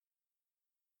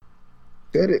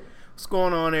Said it. What's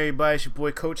going on, everybody? It's your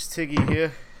boy Coach Tiggy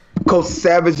here. Coach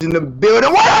Savage in the building.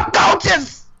 What up,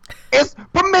 coaches? It's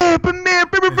Premier.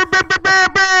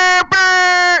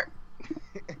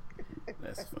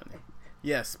 That's funny.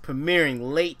 Yes, premiering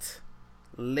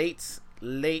late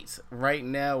right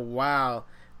now while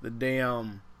the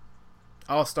damn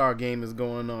All-Star game is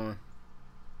going on.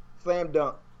 Slam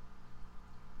dunk.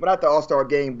 Well, not the All-Star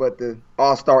game, but the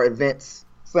All-Star events.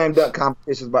 Slam dunk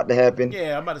competition is about to happen.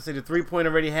 Yeah, I'm about to say the 3-point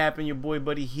already happened. Your boy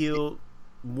Buddy Hield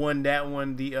won that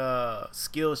one. The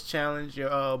skills challenge.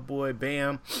 Your boy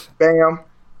Bam. Bam.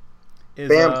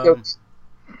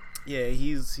 Yeah,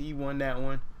 he won that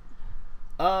one.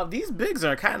 These bigs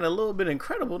are kind of a little bit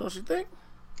incredible, don't you think?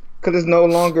 Because it's no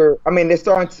longer. I mean, they're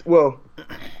starting to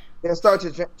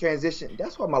transition.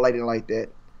 That's why my lighting like that.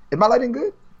 Is my lighting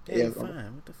good? Yeah,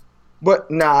 fine. What the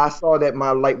But nah, I saw that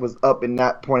my light was up and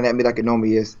not pointing at me like it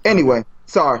normally is. Anyway,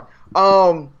 sorry.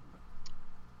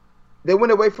 They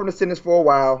went away from the centers for a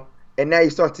while, and now you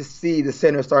start to see the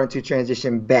center starting to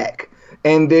transition back.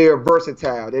 And they're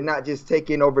versatile. They're not just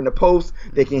taking over in the post.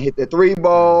 They can hit the three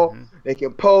ball. Mm-hmm. They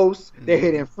can post. Mm-hmm. They're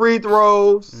hitting free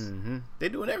throws. Mm-hmm. They're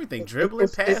doing everything, dribbling,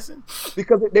 passing.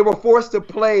 Because they were forced to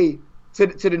play to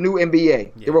the new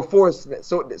NBA. Yeah. They were forced.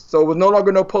 So it was no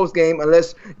longer no post game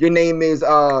unless your name is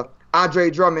Andre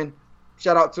Drummond.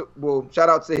 Shout out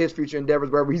to his future endeavors,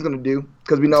 wherever he's going to do,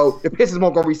 because we know the Pistons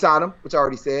won't go re-sign him, which I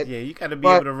already said. Yeah, you got to be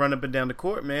able to run up and down the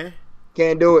court, man.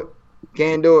 Can't do it.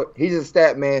 He's just a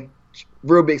stat man,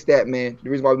 real big stat man. The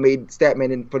reason why we made stat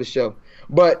man for the show.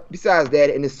 But besides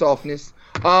that, and his softness,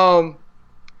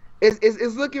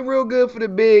 it's looking real good for the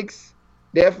bigs.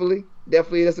 Definitely,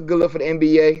 that's a good look for the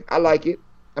NBA. I like it.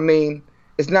 I mean,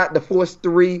 it's not the force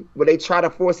three where they try to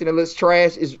force it and it looks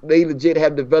trash. They legit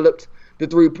have developed the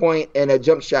 3-point and a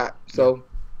jump shot. So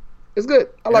it's good.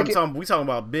 I like it. We talking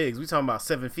about bigs. We talking about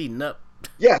 7 feet and up.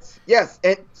 Yes.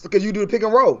 And because you do the pick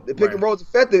and roll. The pick and roll is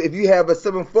effective if you have a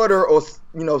 7-footer or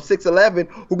 6'11"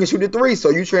 who can shoot the three.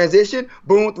 So you transition,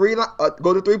 boom,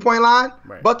 go to 3-point line,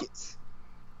 buckets.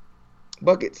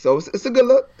 So it's a good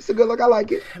look. I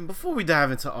like it. And before we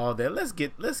dive into all that, let's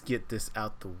get this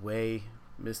out the way.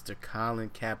 Mr. Colin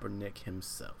Kaepernick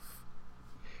himself.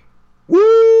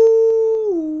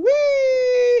 Woo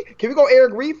wee! Can we go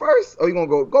Eric Reid first? Or you gonna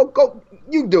go?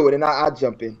 You do it, and I'll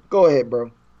jump in. Go ahead, bro.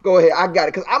 Go ahead. I got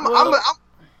it. Cause I'm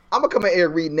gonna come at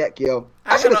Eric Reid neck, yo.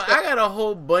 I got a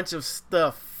whole bunch of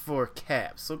stuff for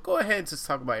Cap. So go ahead and just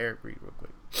talk about Eric Reid real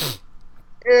quick.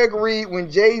 Eric Reid,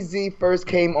 when Jay-Z first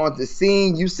came on the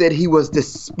scene, you said he was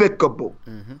despicable.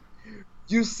 Mm-hmm.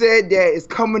 You said that it's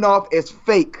coming off as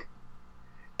fake.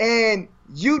 And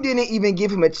you didn't even give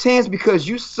him a chance because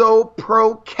you so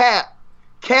pro Cap.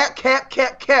 Cap.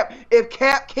 If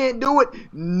Cap can't do it,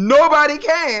 nobody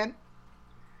can.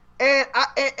 And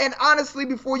honestly,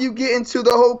 before you get into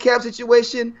the whole Cap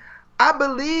situation, I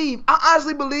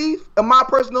honestly believe, in my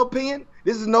personal opinion,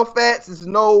 this is no facts, this is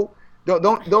no,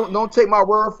 don't take my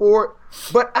word for it.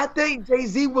 But I think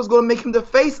Jay-Z was going to make him the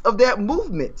face of that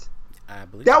movement. I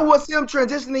believe that was him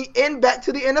transitioning back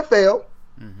to the NFL.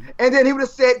 Mm-hmm. And then he would have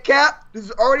said, Cap, this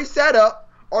is already set up.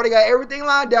 Already got everything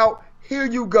lined out. Here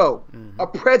you go. Mm-hmm. A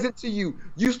present to you.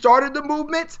 You started the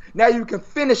movement. Now you can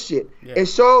finish it. Yeah. And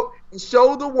show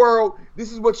the world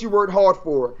this is what you worked hard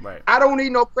for. Right. I don't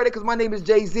need no credit because my name is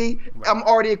Jay-Z. Right. I'm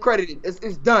already accredited.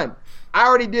 It's done. I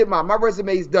already did my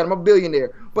resume is done. I'm a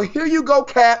billionaire. But here you go,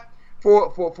 Cap,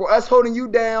 for us holding you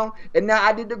down. And now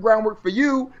I did the groundwork for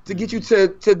you to get you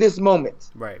to this moment.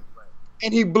 Right.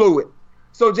 And he blew it.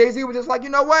 So Jay-Z was just like, you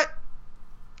know what?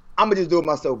 I'm going to just do it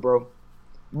myself, bro.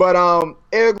 But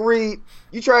Eric Reid,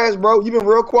 you trash, bro. You've been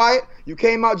real quiet. You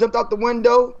came out, jumped out the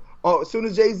window as soon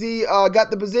as Jay-Z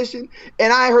got the position.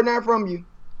 And I ain't heard nothing from you.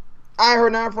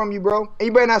 Bro. And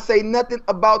you better not say nothing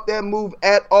about that move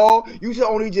at all. You should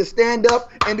only just stand up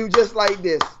and do just like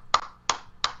this.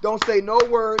 Don't say no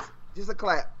words, just a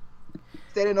clap.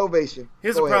 Standing ovation.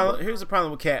 Here's the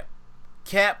problem with Cap.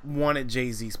 Cap wanted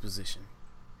Jay-Z's position.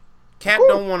 Cap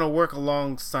don't want to work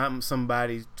along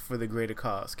somebody for the greater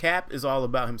cause. Cap is all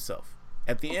about himself.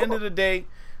 At the end of the day,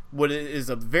 what is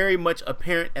very much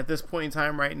apparent at this point in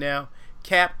time right now,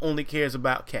 Cap only cares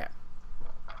about Cap.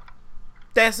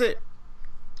 That's it.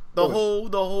 The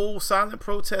whole silent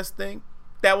protest thing,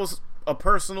 that was a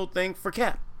personal thing for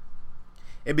Cap.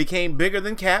 It became bigger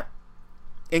than Cap,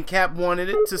 and Cap wanted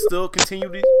it to still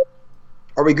continue to.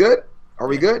 Are we good?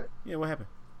 Good? Yeah, what happened?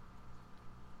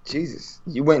 Jesus,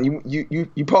 you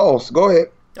paused. Go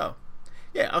ahead. Oh,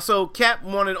 yeah. So Cap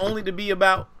wanted only to be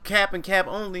about Cap and Cap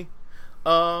only.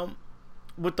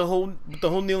 With the whole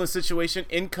kneeling situation,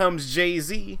 in comes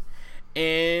Jay-Z,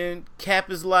 and Cap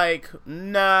is like,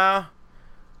 nah,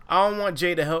 I don't want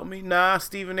Jay to help me. Nah,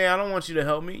 Stephen A, I don't want you to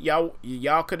help me.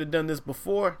 Y'all could have done this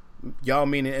before. Y'all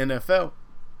meaning NFL.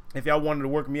 If y'all wanted to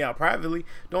work me out privately,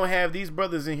 don't have these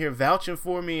brothers in here vouching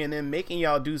for me and then making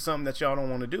y'all do something that y'all don't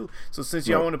want to do. So since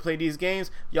y'all want to play these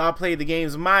games, y'all play the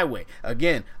games my way.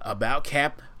 Again, about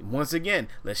Cap, once again,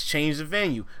 let's change the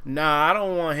venue. Nah, I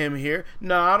don't want him here.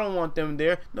 Nah, I don't want them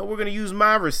there. No, we're going to use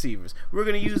my receivers. We're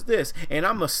going to use this. And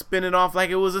I'm going to spin it off like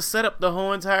it was a setup the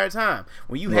whole entire time.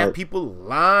 When you have people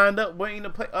lined up waiting to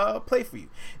play for you.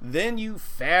 Then you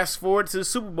fast forward to the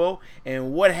Super Bowl,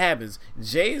 and what happens?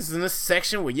 Jay's in a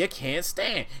section where you can't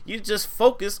stand. You just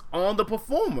focus on the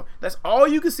performer. That's all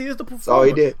you can see is the performer. That's all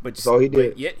he did. But, That's all he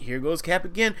did. But yet here goes Cap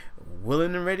again,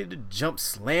 willing and ready to jump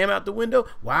slam out the window.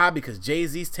 Why? Because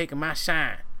Jay-Z's taking my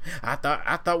shine. I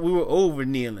thought we were over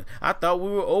kneeling.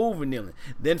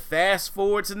 Then fast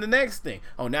forward to the next thing.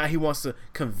 Oh, now he wants to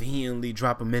conveniently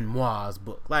drop a memoirs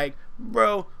book. Like,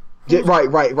 bro.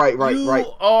 Right.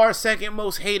 You are second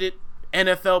most hated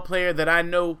NFL player that I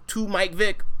know to Mike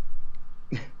Vick.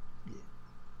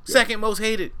 Second most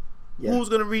hated. Yeah. Who's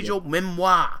gonna read your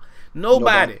memoir?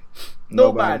 Nobody.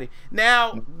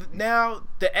 Now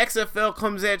the XFL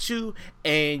comes at you,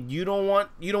 and you don't want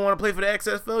to play for the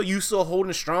XFL. You still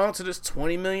holding strong to this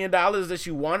 $20 million that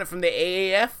you wanted from the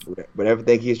AAF. But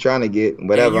everything he's trying to get,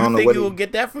 whatever. And I don't know think what you will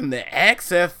get that from the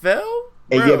XFL?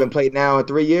 And you haven't played now in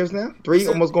 3 years now.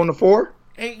 Almost going to 4.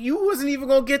 And you wasn't even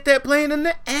gonna get that playing in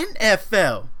the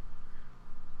NFL.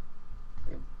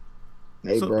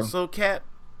 Hey, bro. So Cap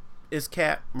is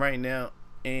Cap right now,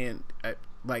 and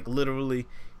like literally,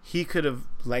 he could have,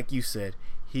 like you said,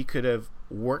 he could have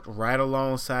worked right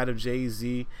alongside of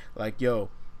Jay-Z. Like, yo,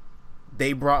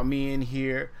 they brought me in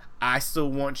here. I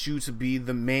still want you to be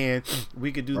the man.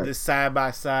 We could do this side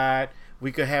by side.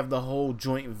 We could have the whole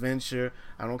joint venture.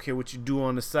 I don't care what you do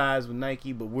on the sides with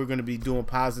Nike, but we're going to be doing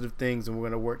positive things, and we're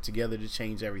going to work together to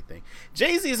change everything.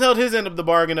 Jay-Z has held his end of the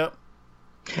bargain up.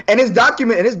 And it's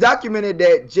documented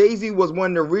that Jay-Z was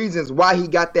one of the reasons why he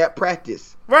got that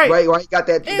practice. Right. Why he got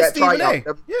that tryout.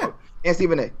 Yeah. And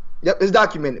Stephen A. Yep, it's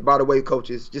documented, by the way,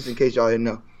 coaches, just in case y'all didn't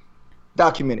know.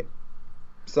 Documented.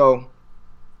 So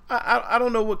I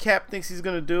don't know what Cap thinks he's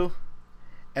gonna do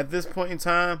at this point in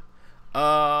time.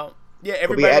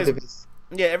 Everybody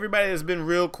has been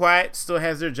real quiet, still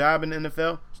has their job in the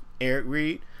NFL. Eric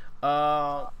Reed.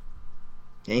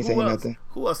 He ain't saying nothing.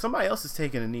 Who else? Somebody else is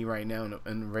taking a knee right now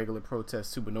in regular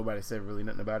protest too, but nobody said really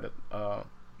nothing about it.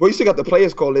 Well, you still got the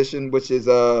Players Coalition, which is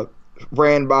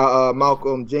ran by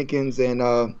Malcolm Jenkins and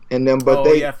them. But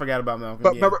I forgot about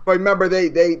Malcolm. But remember,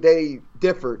 they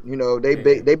differed. You know, they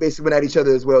basically went at each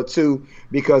other as well too,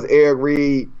 because Eric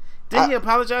Reed. Didn't he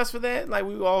apologize for that? Like,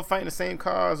 we were all fighting the same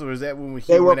cause, or is that when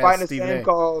they were fighting the same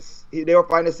cause? They were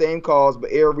fighting the same cause,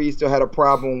 but Eric Reed still had a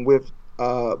problem with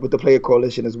the Player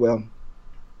Coalition as well.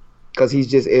 Because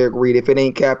he's just Eric Reed. If it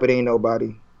ain't Cap, it ain't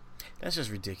nobody. That's just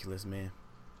ridiculous, man.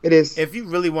 It is. If you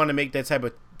really want to make that type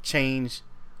of change,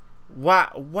 why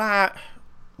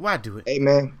do it? Hey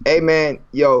man,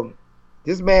 yo,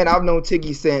 this man, I've known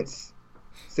Tiggy since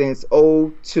 02.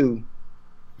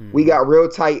 Mm-hmm. We got real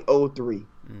tight 03.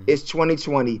 Mm-hmm. It's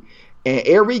 2020. And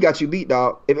Eric Reed got you beat,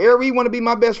 dog. If Eric Reed want to be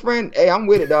my best friend, hey, I'm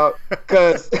with it, dog.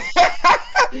 Because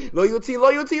loyalty.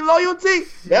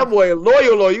 That boy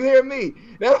loyal. You hear me?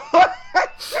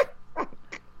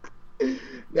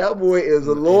 That boy is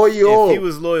a loyal. If he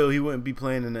was loyal, he wouldn't be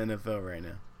playing in the NFL right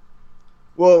now.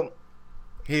 Well,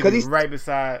 he'd be right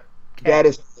beside Cap. That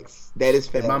is facts.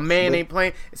 If my man ain't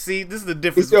playing. See, this is the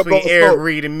difference between Eric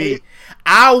Reed and me.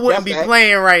 I wouldn't be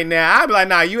playing right now. I'd be like,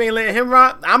 nah, you ain't letting him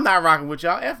rock. I'm not rocking with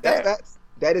y'all. F that.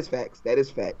 That is facts.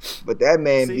 But that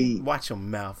man watch your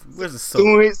mouth. Where's the soap?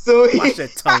 Soon watch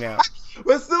that tongue out.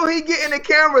 But soon he get in the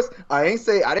cameras. I didn't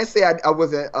say I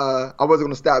wasn't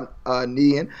gonna stop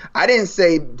kneeing. I didn't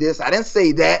say this. I didn't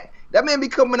say that. That man be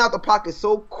coming out the pocket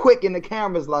so quick in the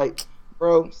cameras, like,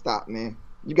 bro, stop, man.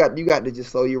 You got to just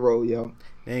slow your roll, yo.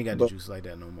 They ain't got the juice like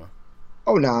that no more.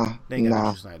 Oh, nah. They ain't got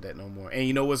the juice like that no more. And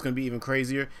you know what's gonna be even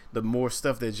crazier? The more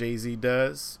stuff that Jay-Z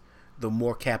does, the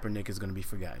more Kaepernick is gonna be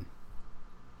forgotten.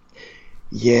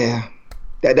 Yeah.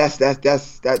 That's And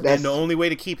the only way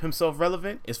to keep himself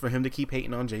relevant is for him to keep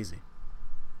hating on Jay-Z.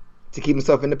 To keep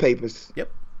himself in the papers.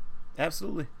 Yep.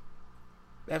 Absolutely.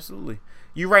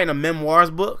 You writing a memoirs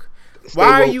book?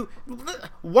 Why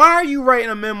are you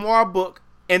writing a memoir book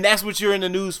and that's what you're in the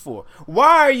news for?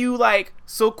 Why are you like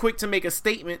so quick to make a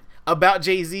statement about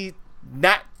Jay-Z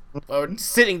not or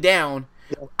sitting down?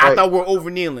 Yeah, right. I thought we're over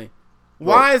kneeling.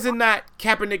 Why is it not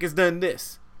Kaepernick has done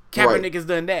this? Kaepernick has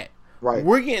done that. Right.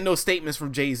 We're getting those statements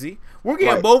from Jay-Z. We're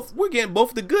getting both. We're getting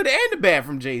both the good and the bad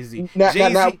from Jay-Z. Now,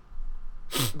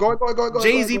 Go ahead.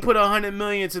 Jay-Z put $100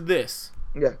 million to this.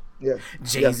 Yeah.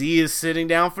 Jay-Z is sitting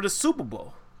down for the Super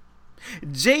Bowl.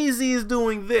 Jay-Z is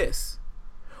doing this.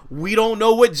 We don't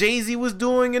know what Jay-Z was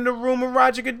doing in the room with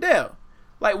Roger Goodell.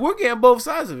 Like, we're getting both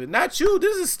sides of it. Not you.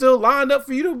 This is still lined up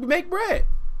for you to make bread.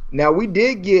 Now, we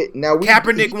did get...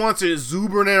 Kaepernick wants an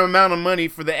exuberant amount of money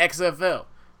for the XFL.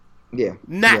 Yeah.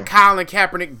 Not Colin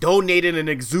Kaepernick donated an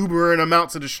exuberant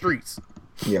amount to the streets.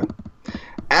 Yeah.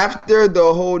 After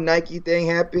the whole Nike thing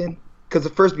happened,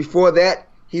 because before that,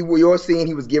 we were seeing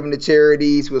he was giving to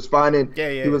charities, he was finding,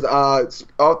 he was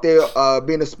out there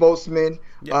being a spokesman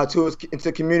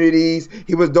to communities.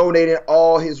 He was donating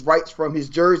all his rights from his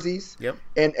jerseys,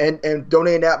 and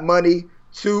donating that money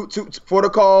to for the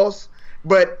cause.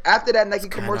 But after that Nike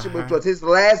commercial, which was his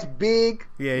last big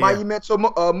monumental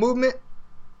movement,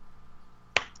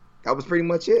 that was pretty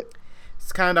much it.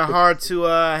 It's kind of hard to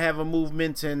have a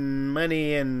movement and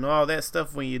money and all that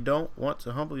stuff when you don't want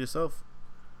to humble yourself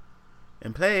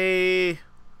and play.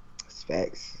 It's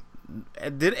facts.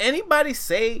 Did anybody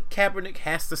say Kaepernick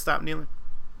has to stop kneeling?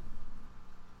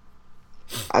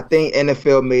 I think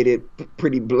NFL made it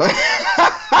pretty blunt.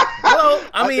 Well,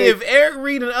 I mean, if Eric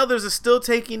Reed and others are still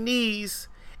taking knees...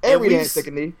 Eric Reed hadn't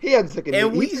taken a knee. He hadn't taken a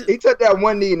knee. He took that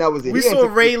one knee and that was it. We saw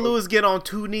Ray Lewis get on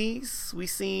 2 knees. We've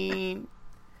seen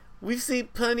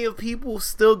plenty of people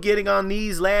still getting on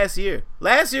knees last year.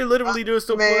 Last year, literally, there was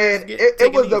still players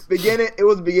it was knees. The beginning. It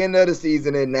was the beginning of the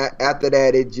season, and after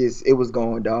that, it was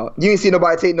going, dog. You didn't see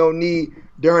nobody take no knee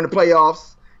during the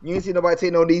playoffs. You didn't see nobody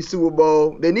take no knee Super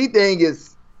Bowl. The knee thing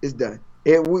is done.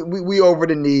 We over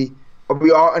the knee. We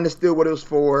all understood what it was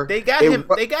for. They got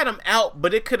him out,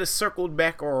 but it could have circled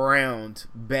back around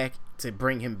to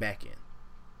bring him back in.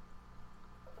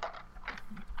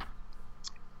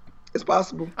 It's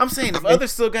possible. I'm saying if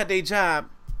others still got their job,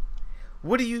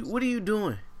 what are you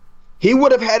doing? He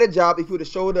would have had a job if he would have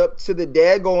showed up to the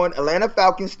daggone Atlanta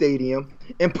Falcons Stadium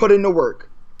and put in the work.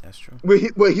 That's true.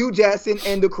 With Hugh Jackson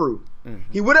and the crew.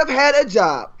 Mm-hmm. He would have had a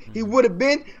job. Mm-hmm. He would have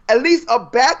been at least a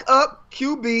backup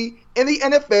QB in the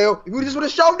NFL if he just would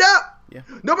have showed up. Yeah.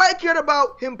 Nobody cared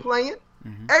about him playing.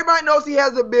 Mm-hmm. Everybody knows he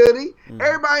has the ability. Mm-hmm.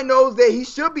 Everybody knows that he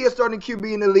should be a starting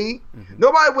QB in the league. Mm-hmm.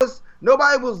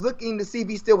 Nobody was looking to see if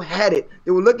he still had it.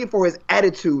 They were looking for his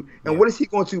attitude and what is he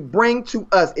going to bring to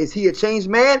us? Is he a changed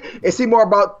man? Is he more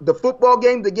about the football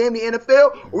game, the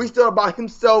NFL, or is he still about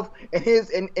himself and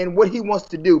his and what he wants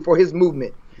to do for his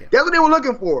movement? Yeah. That's what they were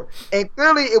looking for. And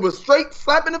clearly it was straight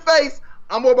slap in the face.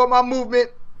 I'm more about my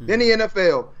movement than the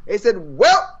NFL. They said,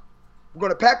 well, we're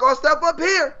going to pack our stuff up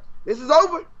here. This is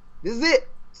over. This is it.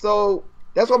 So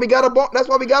that's why we got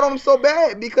on him so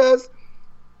bad, because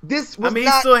this was he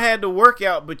still had the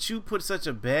workout, but you put such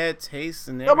a bad taste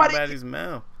in everybody's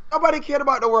mouth. Nobody cared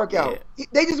about the workout. Yeah.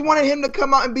 They just wanted him to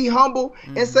come out and be humble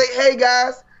and say, hey,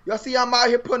 guys, y'all see I'm out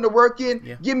here putting the work in?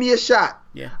 Yeah. Give me a shot.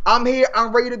 Yeah. I'm here.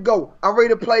 I'm ready to go. I'm ready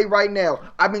to play right now.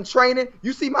 I've been training.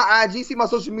 You see my IG, see my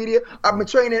social media. I've been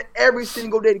training every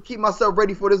single day to keep myself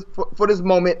ready for this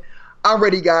moment. I'm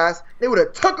ready, guys. They would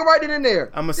have took him right in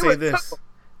there. I'm going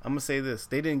to say this.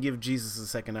 They didn't give Jesus a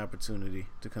second opportunity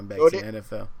to come back to the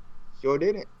NFL. Sure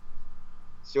didn't.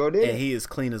 And he is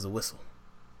clean as a whistle.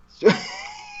 Sure.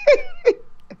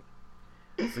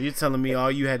 So you're telling me all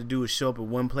you had to do was show up at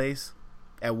one place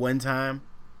at one time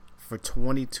for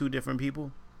 22 different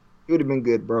people? It would have been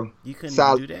good, bro. You couldn't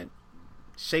even do that?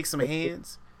 Shake some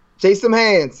hands? Shake some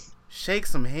hands. Shake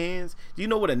some hands? Do you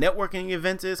know what a networking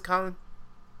event is, Colin?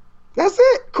 That's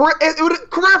it. It was a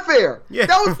career fair. Yeah,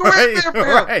 that was career fair for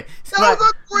him. Right. That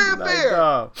was a career fair.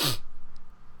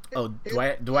 Oh,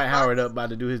 Dwight Howard up about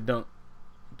to do his dunk.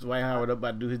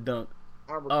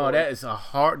 Oh,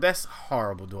 that's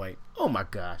horrible, Dwight. Oh my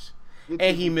gosh.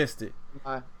 And he missed it.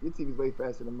 Your TV's way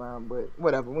faster than mine, but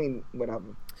whatever.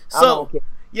 Whatever. So,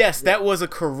 yes, that was a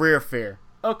career fair.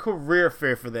 A career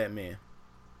fair for that man.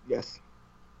 Yes.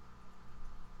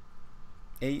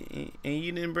 And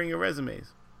you didn't bring your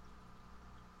resumes.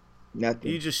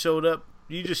 Nothing. You just showed up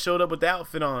with the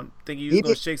outfit on, thinking you was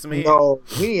gonna shake some hands. No,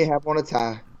 he didn't have on a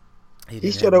tie.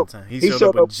 He showed up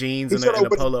with jeans and a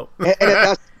polo. And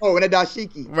a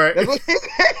dashiki. Right.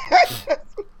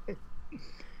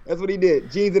 That's what he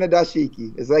did. Jeans and a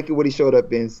dashiki. Exactly what he showed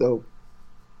up in. So,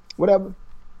 whatever.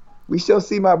 We shall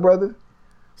see, my brother.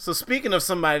 So, speaking of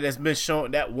somebody that's been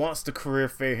shown that wants the career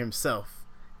fair himself,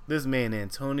 this man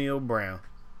Antonio Brown.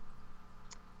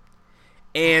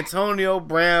 Antonio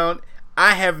Brown,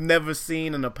 I have never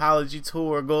seen an apology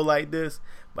tour go like this.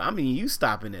 But I mean, you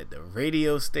stopping at the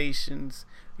radio stations,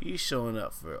 you showing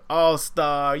up for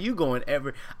All-Star, you going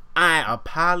I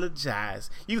apologize.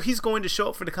 He's going to show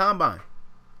up for the combine.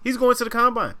 He's going to the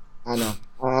combine. I know.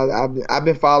 I've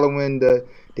been following the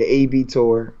AB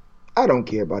tour. I don't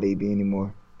care about AB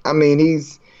anymore. I mean,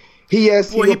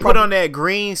 Boy, he put on that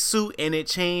green suit and it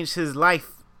changed his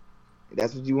life.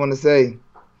 That's what you want to say.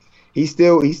 He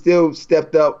still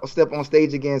stepped on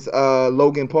stage against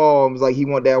Logan Paul and was like he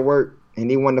want that work and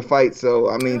he won the fight. So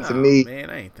I mean, to me, man,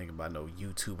 I ain't thinking about no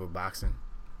YouTuber boxing.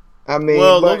 I mean,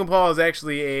 Logan Paul is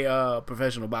actually a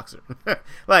professional boxer.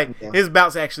 Like his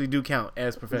bouts actually do count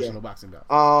as professional boxing bouts.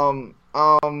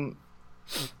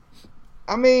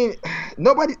 I mean,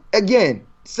 nobody. Again,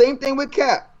 same thing with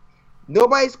Cap.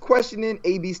 Nobody's questioning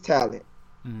AB's talent.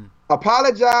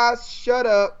 Apologize. Shut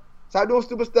up. Stop doing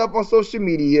stupid stuff on social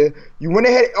media. You went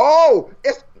ahead.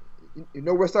 You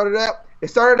know where it started out? It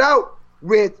started out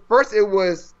with first it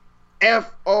was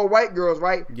F all white girls,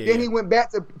 right? Yeah, then he went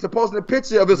back to posting a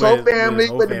picture of his whole family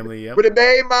with the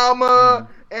baby mama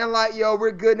and like, yo,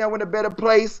 we're good now. We're in a better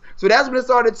place. So that's when it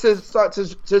started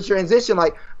to transition.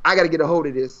 Like, I got to get a hold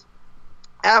of this.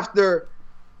 After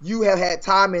you have had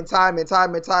time and time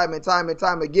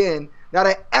again, now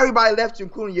that everybody left you,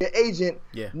 including your agent,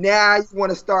 now you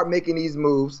want to start making these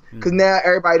moves because now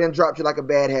everybody done dropped you like a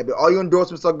bad habit. All your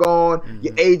endorsements are gone.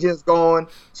 Your agent's gone.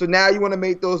 So now you want to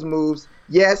make those moves.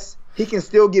 Yes, he can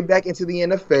still get back into the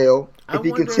NFL if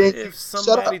he continues. If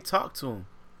somebody talked to him.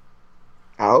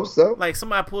 I hope so. Like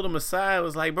somebody pulled him aside and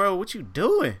was like, bro, what you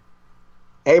doing?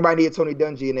 Everybody needed Tony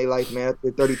Dungy in their life, man.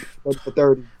 After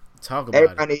 30. Talk about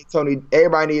everybody it.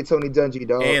 Everybody needed Tony Dungy,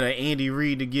 dog. And an Andy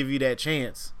Reid to give you that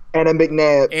chance. And a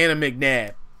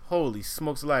McNabb. Holy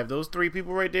smokes alive. Those three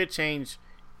people right there changed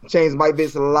Mike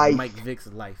Vick's life.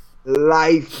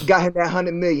 Life. Got him that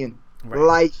 $100 million. Right.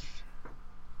 Life.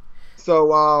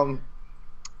 So,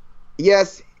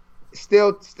 yes,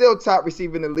 still top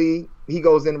receiver in the league. He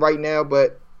goes in right now,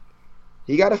 but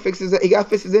he got to fix his image.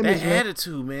 That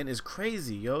attitude, man, is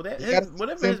crazy, yo.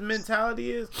 Whatever his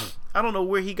mentality is, I don't know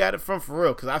where he got it from for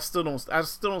real. Because I still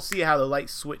don't see how the light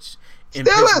switched in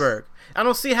Pittsburgh. I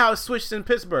don't see how it switched in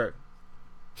Pittsburgh.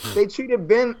 They treated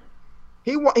Ben.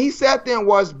 He sat there and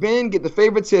watched Ben get the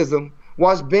favoritism.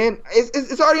 Watched Ben.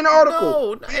 It's already in the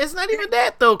article. No, it's not even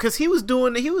that though, because he was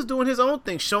doing his own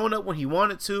thing, showing up when he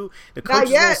wanted to. The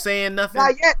coaches weren't saying nothing.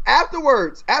 Not yet.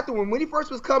 Afterwards, when he first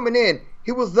was coming in,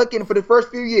 he was looking for the first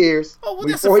few years. Oh, well,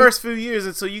 that's the first few years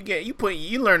until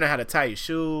you learning how to tie your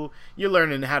shoe. You're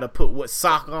learning how to put what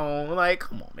sock on. Like,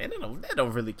 come on, man, that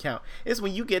don't really count. It's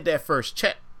when you get that first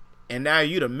check, and now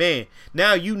you the man.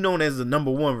 Now you known as the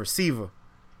number one receiver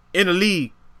in the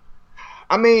league.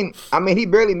 I mean, he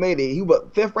barely made it. He was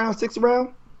fifth round, sixth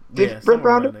round, fifth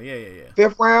rounder. Yeah.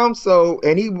 Fifth round. So,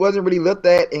 and he wasn't really looked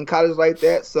at in college like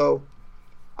that. So,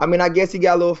 I mean, I guess he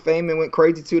got a little fame and went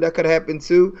crazy too. That could have happened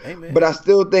too. Amen. But I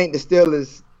still think the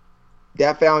Steelers,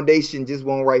 that foundation just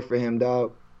won't right for him,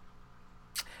 dog.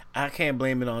 I can't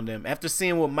blame it on them. After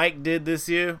seeing what Mike did this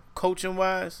year, coaching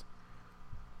wise,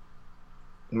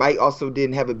 Mike also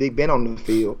didn't have a Big Ben on the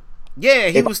field. Yeah,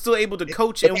 he was still able to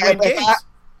coach and win games.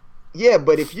 Yeah,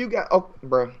 but if you got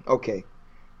okay.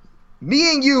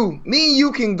 Me and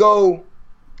you can go.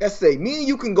 Let's say me and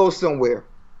you can go somewhere.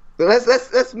 But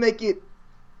let's make it.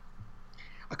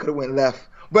 I could have went left,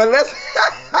 but let's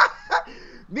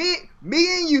me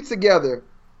and you together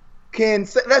can.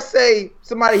 Let's say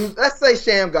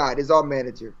Sham God is our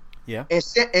manager. Yeah. And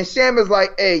Sham is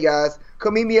like, hey guys,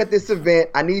 come meet me at this event.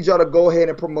 I need y'all to go ahead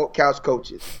and promote couch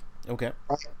coaches. Okay.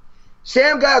 Right?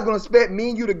 Sham God's gonna expect me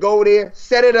and you to go there,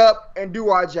 set it up, and do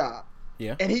our job.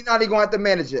 Yeah. And he's not even gonna have to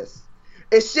manage us.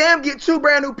 If Sham get two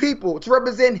brand new people to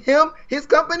represent him, his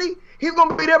company, he's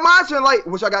gonna be there monitoring like,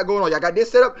 what y'all got going on? Y'all got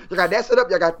this set up, y'all got that set up,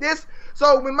 y'all got this.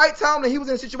 So when Mike Tomlin, he was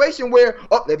in a situation where,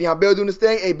 Le'Veon Bell doing this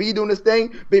thing, AB doing this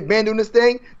thing, Big Ben doing this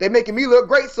thing, they making me look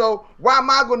great. So why am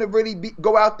I gonna really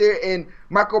go out there and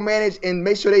micromanage and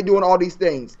make sure they doing all these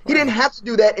things? Right. He didn't have to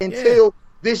do that until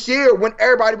this year when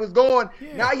everybody was gone.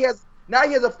 Yeah. Now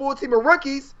he has a full team of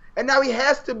rookies, and now he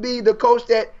has to be the coach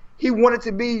that he wanted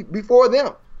to be before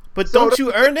them. But don't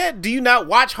you earn that? Do you not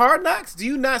watch Hard Knocks? Do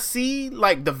you not see,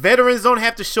 like, the veterans don't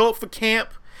have to show up for camp?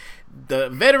 The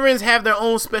veterans have their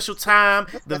own special time.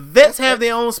 The vets have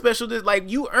their own special. Like,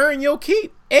 you earn your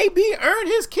keep. AB earned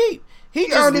his keep. He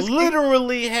just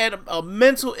literally had a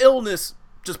mental illness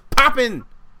just popping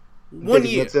 1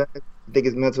 year. You think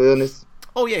it's mental illness?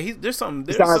 Oh yeah, there's something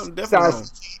definitely wrong.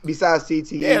 Besides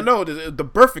CTE. Yeah, no, the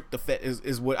perfect effect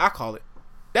is what I call it.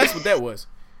 That's what that was.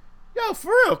 Yo, for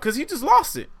real, because he just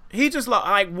lost it. He just lost,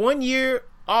 like, 1 year,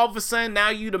 all of a sudden, now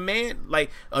you the man. Like,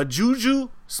 a Juju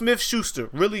Smith-Schuster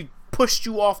really pushed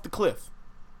you off the cliff.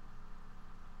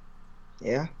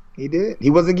 Yeah, he did. He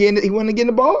wasn't getting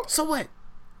the ball. So what?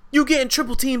 You getting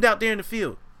triple teamed out there in the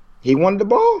field. He wanted the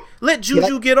ball. Let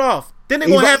Juju get off. Then they're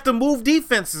gonna have to move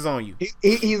defenses on you.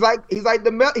 He's like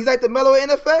the Melo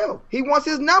NFL. He wants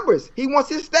his numbers. He wants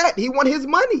his stat. He wants his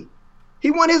money. He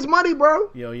want his money,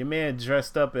 bro. Yo, your man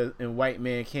dressed up in White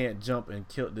Man Can't Jump and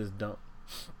killed this dunk.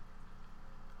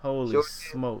 Holy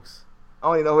smokes. I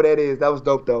don't even know who that is. That was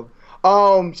dope though.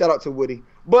 Shout out to Woody.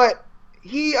 But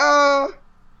he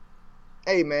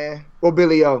hey man. Well,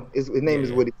 Billy O. His name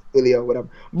is Woody. Billy O, whatever.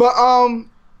 But I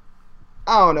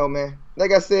don't know, man.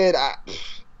 Like I said,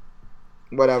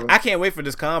 whatever. I can't wait for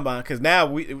this combine because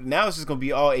now it's just gonna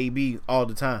be all AB all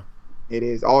the time. It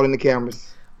is all in the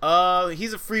cameras.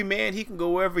 He's a free man. He can go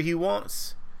wherever he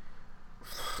wants.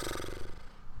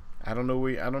 I don't know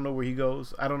where he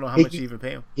goes. I don't know how much you even pay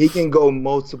him. He can go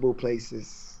multiple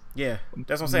places. Yeah,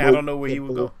 that's what I'm saying. I don't know where he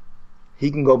would go.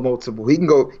 He can go multiple. He can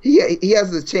go. He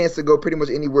has the chance to go pretty much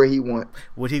anywhere he wants.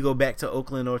 Would he go back to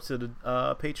Oakland or to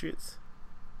the Patriots?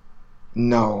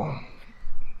 No.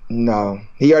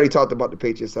 He already talked about the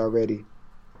Patriots already.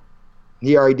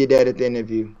 He already did that at the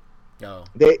interview. No.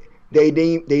 They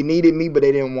needed me, but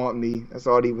they didn't want me. That's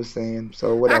all he was saying.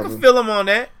 So whatever. I can feel him on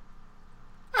that.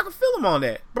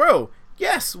 Bro,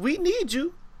 yes, we need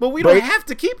you, but we don't have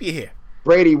to keep you here.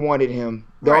 Brady wanted him.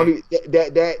 Only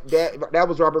that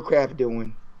was Robert Kraft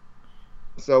doing.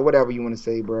 So whatever you want to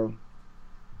say, bro.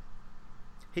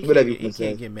 He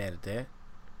can't get mad at that.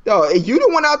 No, you the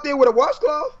one out there with a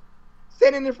washcloth,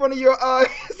 standing in front of your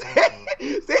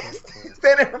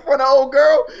standing in front of old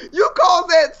girl. You caused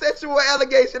that sexual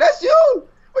allegation. That's you.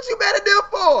 What you mad at them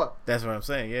for? That's what I'm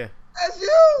saying. Yeah. That's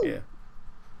you. Yeah.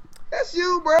 That's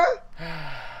you, bro.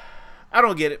 I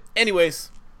don't get it. Anyways,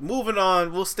 moving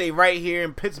on. We'll stay right here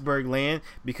in Pittsburgh land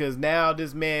because now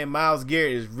this man Myles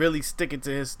Garrett is really sticking to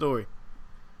his story.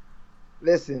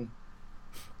 Listen,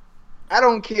 I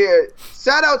don't care.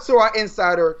 Shout out to our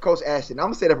insider, Coach Ashton. I'm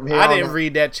gonna say that from here. I didn't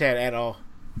read that chat at all.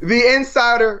 The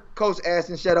insider, Coach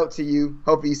Ashton. Shout out to you.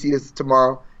 Hopefully you see this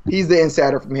tomorrow. He's the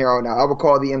insider from here on out. I will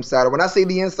call the insider. When I say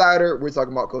the insider, we're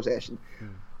talking about Coach Ashton.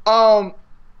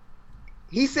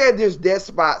 He said there's dead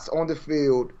spots on the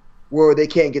field where they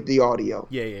can't get the audio.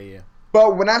 Yeah.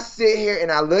 But when I sit here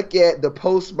and I look at the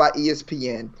posts by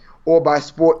ESPN or by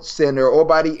SportsCenter or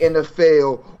by the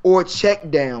NFL or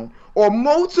Checkdown or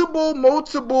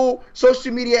multiple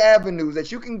social media avenues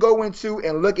that you can go into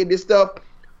and look at this stuff,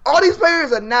 all these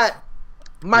players are not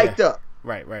mic'd up.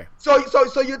 Right. So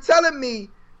you're telling me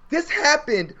this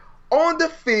happened on the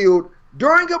field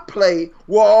during a play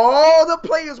where all the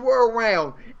players were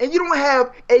around and you don't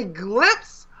have a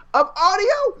glimpse of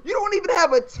audio? You don't even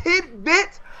have a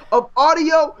tidbit of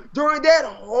audio during that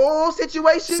whole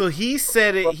situation? So he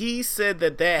said it. He said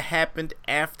that happened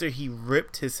after he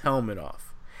ripped his helmet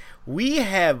off. We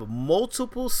have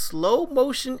multiple slow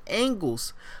motion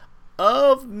angles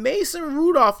of Mason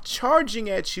Rudolph charging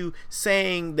at you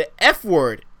saying the F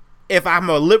word, if I'm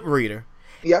a lip reader.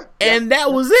 Yeah. And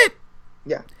that was it.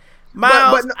 Yeah.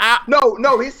 Myles,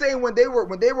 no, he's saying when they were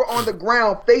on the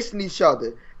ground facing each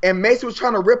other and Mason was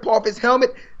trying to rip off his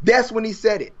helmet, that's when he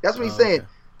said it. That's what he's saying. Okay.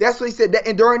 That's what he said.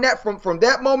 And during that, from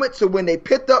that moment to when they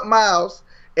picked up Myles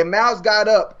and Myles got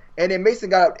up and then Mason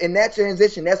got up, in that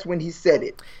transition, that's when he said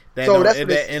it.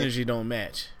 That energy don't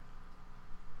match.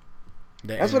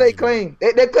 That's what they claim.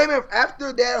 They claim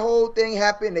after that whole thing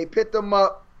happened, they picked him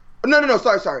up. No,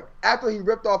 sorry. After he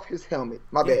ripped off his helmet.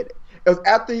 My bad. It was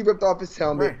after he ripped off his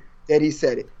helmet that he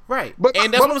said it. Right.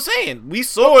 And that's what I'm saying. We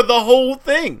saw the whole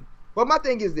thing. But my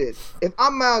thing is this. If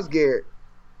I'm Myles Garrett,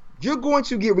 you're going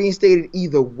to get reinstated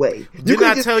either way. Did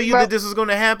I tell you that this was going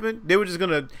to happen? They were just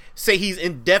going to say he's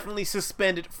indefinitely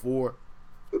suspended for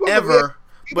ever.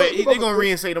 But they're going to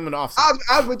reinstate him in the offseason.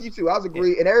 I was with you, too. I was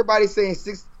agreeing. And everybody's saying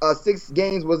six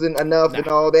games wasn't enough and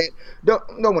all that. Don't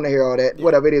want to hear all that. Yeah.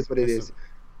 Whatever, it is what it is.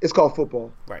 It's called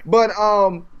football. Right. But,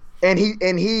 and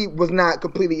he was not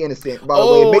completely innocent, by the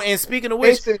way. Oh, and speaking of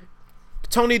which,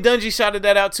 Tony Dungy shouted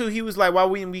that out, too. He was like, why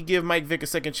wouldn't we give Mike Vick a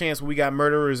second chance when we got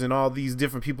murderers and all these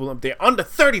different people up there under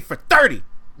 30 for 30?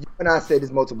 And I said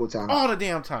this multiple times. All the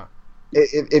damn time.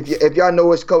 If y'all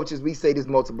know us coaches, we say this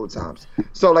multiple times.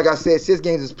 So, like I said, 6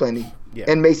 games is plenty. Yeah.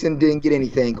 And Mason didn't get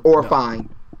anything or a fine.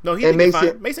 No, he didn't get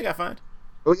fined. Mason got fined.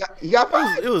 He got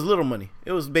fined? It was little money.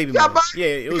 It was baby money. Yeah,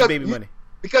 it was baby money.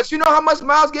 Because you know how much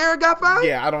Myles Garrett got fined?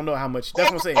 Yeah, I don't know how much.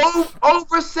 That's what I'm saying.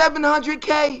 Over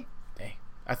 $700K. Dang.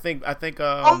 I think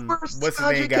what's his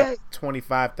name got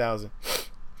 25,000.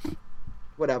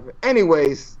 Whatever.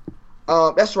 Anyways,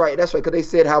 that's right. Because they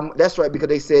said because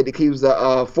they said that he was a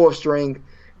 4th string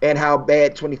and how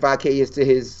bad 25K is to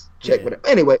his check.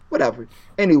 Yeah. Whatever.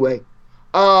 Anyway,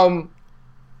 I'm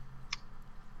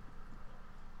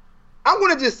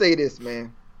gonna just say this,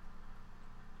 man.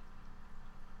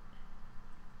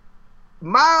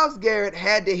 Myles Garrett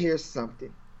had to hear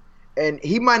something. And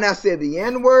he might not say the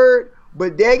N-word,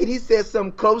 but dang it, he said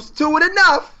something close to it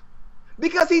enough.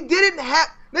 Because he didn't have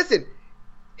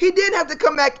to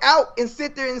come back out and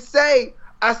sit there and say,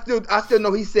 I still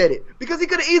know he said it. Because he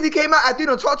could have easily came out after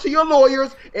talk to your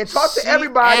lawyers and talk to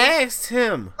everybody. Asked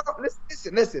him.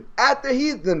 Listen. After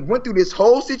he went through this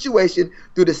whole situation,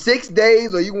 through the 6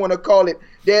 days, or you want to call it,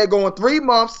 they're going 3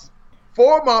 months,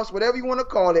 4 months, whatever you want to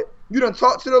call it. You done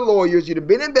talked to the lawyers. You've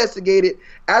been investigated.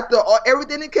 After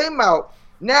everything that came out,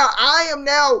 now I am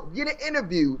now getting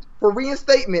interviewed for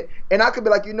reinstatement, and I could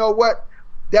be like, you know what?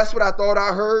 That's what I thought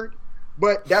I heard,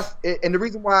 but and the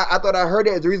reason why I thought I heard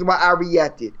it is the reason why I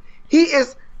reacted. He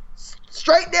is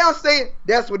straight down saying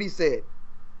that's what he said.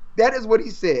 That is what he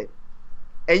said.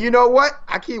 And you know what?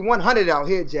 I keep 100 out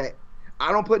here, Jack.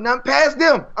 I don't put nothing past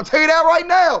them. I'm telling you that right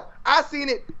now. I seen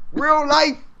it real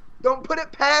life. Don't put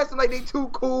it past them like they too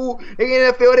cool. They in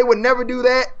the NFL, they would never do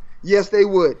that. Yes, they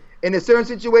would. In a certain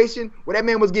situation where that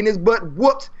man was getting his butt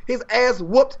whooped, his ass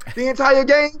whooped the entire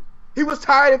game, he was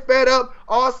tired and fed up.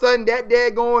 All of a sudden, that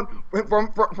dad going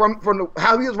from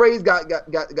how he was raised got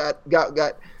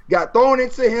thrown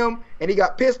into him, and he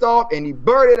got pissed off and he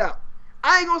blurted it out.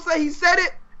 I ain't gonna say he said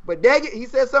it, but dang it, he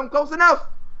said something close enough.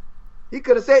 He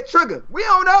could have said trigger. We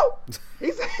don't know.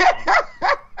 He said,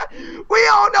 we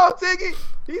don't know, Tiggy.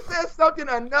 He said something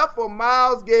enough for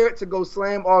Myles Garrett to go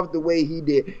slam off the way he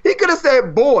did. He could have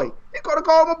said boy. He could have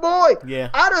called him a boy. Yeah.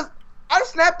 I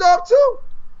just snapped off too.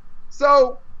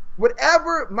 So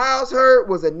whatever Myles heard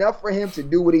was enough for him to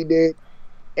do what he did.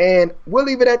 And we'll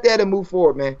leave it at that and move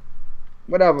forward, man.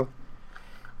 Whatever.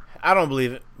 I don't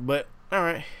believe it, but all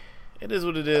right. It is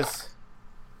what it is.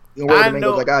 I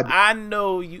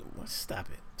know you. Stop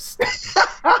it.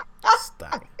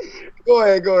 Stop it.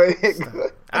 Go ahead.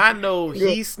 I know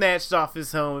he snatched off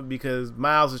his helmet because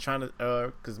Miles was trying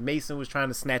to, because Mason was trying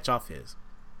to snatch off his,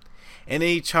 and then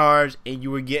he charged, and you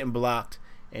were getting blocked,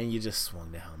 and you just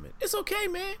swung the helmet. It's okay,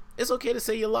 man. It's okay to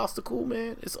say you lost the cool,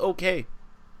 man. It's okay.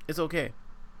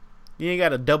 You ain't got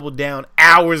to double down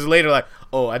hours later, like,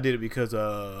 oh, I did it because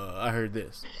I heard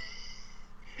this.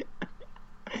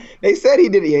 They said he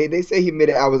did it. They say he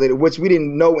admitted hours later, which we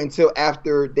didn't know until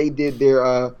after they did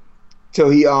their till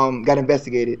he got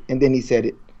investigated, and then he said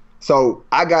it. So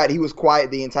he was quiet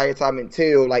the entire time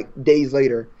until like days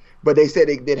later. But they said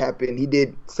it did happen. He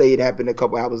did say it happened a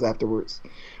couple hours afterwards.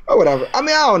 Or whatever. I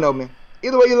mean, I don't know, man.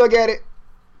 Either way you look at it.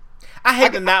 I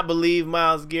hate to not believe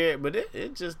Myles Garrett, but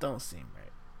it just don't seem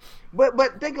right.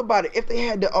 But think about it. If they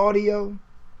had the audio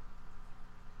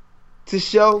to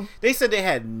show. They said they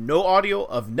had no audio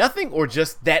of nothing or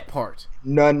just that part.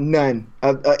 None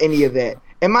of any of that.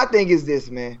 And my thing is this,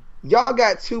 man. Y'all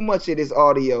got too much of this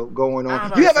audio going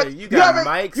on. You have a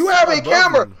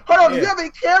camera. Hold on. Yeah. You have a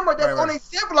camera that's on a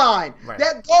zip line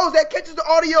that catches the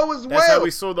audio as well. That's how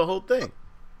we saw the whole thing.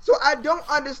 So I don't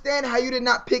understand how you did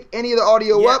not pick any of the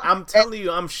audio up. I'm telling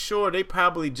you, I'm sure they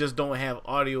probably just don't have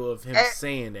audio of him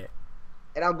saying that.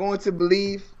 And I'm going to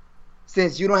believe,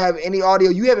 since you don't have any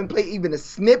audio, you haven't played even a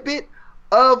snippet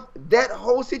of that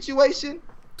whole situation.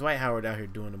 Dwight Howard out here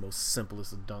doing the most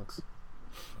simplest of dunks.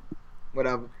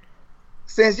 Whatever.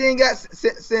 Since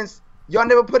y'all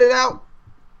never put it out,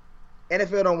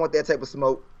 NFL don't want that type of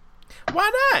smoke.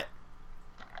 Why not?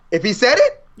 If he said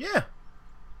it? Yeah.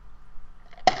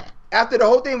 After the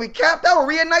whole thing we capped, that would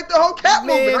reignite the whole cap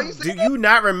movement. Do you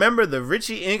not remember the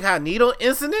Richie Incognito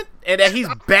incident? And that he's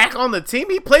back on the team?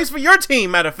 He plays for your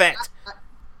team, matter of fact.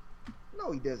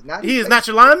 No, he does not. He is not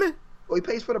your lineman? Well, he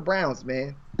plays for the Browns,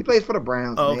 man. He plays for the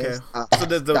Browns, man. Okay. So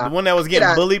does the one that was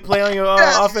getting bullied play on your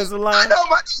offensive line? No,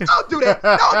 don't do that.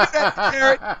 Don't do that to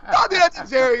Jerry. Don't do that to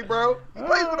Jerry, bro. He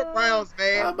plays for the Browns,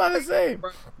 man. I'm about to say,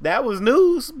 that was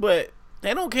news, but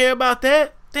they don't care about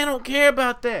that.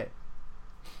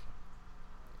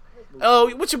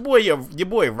 Oh, what's your boy? Your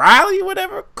boy Riley,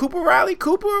 whatever, Cooper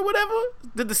or whatever,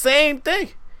 did the same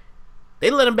thing.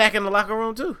 They let him back in the locker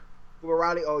room too. Cooper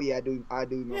Riley, oh yeah, I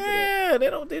do know. Yeah,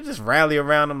 that. They just rally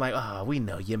around him like, oh, we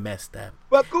know you messed up.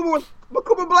 But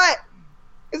Cooper Black,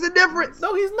 is a difference.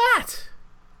 No, he's not.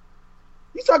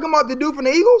 You talking about the dude from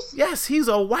the Eagles? Yes, he's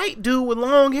a white dude with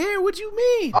long hair. What you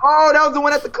mean? Oh, that was the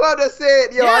one at the club that said,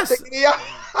 "Yo, yes. I'm taking it out."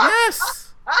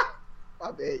 Yes.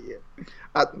 My bad, yeah.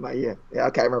 I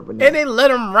can't remember now. And they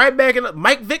let him right back in.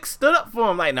 Mike Vick stood up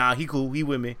for him like, nah, he cool. He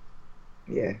with me.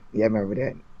 Yeah, I remember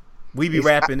that. We be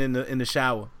rapping in the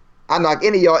shower. I knock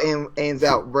any of y'all ends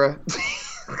out, bruh.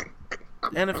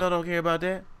 NFL don't care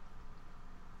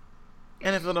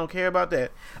about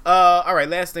that. All right,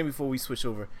 last thing before we switch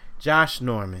over. Josh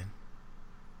Norman.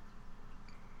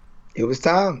 It was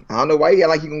time. I don't know why he got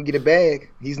like he gonna get a bag.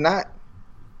 He's not.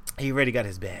 He already got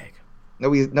his bag.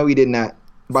 No, he did not.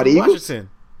 By the From Eagles? Washington.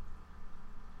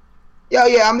 Yeah.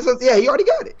 He already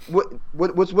got it.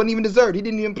 Which wasn't even deserved. He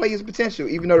didn't even play his potential,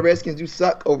 even though the Redskins do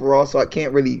suck overall, so I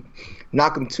can't really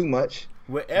knock him too much.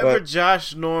 Wherever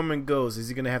Josh Norman goes, is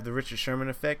he going to have the Richard Sherman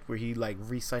effect where he like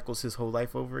recycles his whole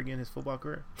life over again, his football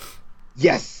career?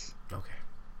 Yes. Okay.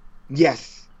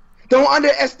 Yes. Don't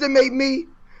underestimate me.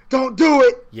 Don't do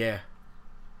it. Yeah.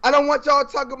 I don't want y'all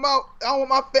talking about. I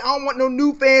don't want no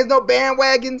new fans, no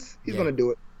bandwagons. He's gonna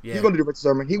do it. Yeah. He's gonna do Richard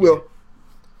Sherman. He will.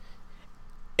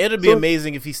 It'll be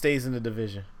amazing if he stays in the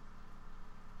division.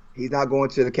 He's not going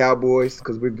to the Cowboys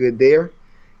because we're good there.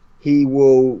 He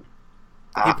will.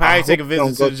 He'd probably take a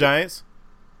visit to the Giants.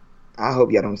 I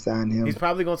hope y'all don't sign him. He's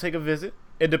probably gonna take a visit.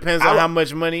 It depends on how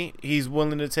much money he's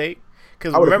willing to take.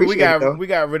 Because remember, we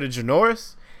got rid of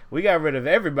Janoris. We got rid of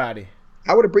everybody.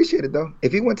 I would appreciate it though.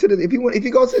 If he goes to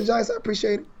the Giants, I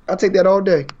appreciate it. I'll take that all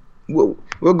day. We'll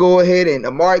go ahead and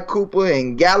Amari Cooper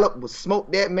and Gallup will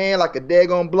smoke that man like a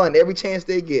daggone blunt every chance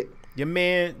they get. Your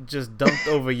man just dunked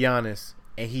over Giannis,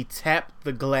 and he tapped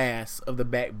the glass of the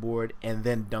backboard and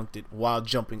then dunked it while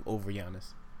jumping over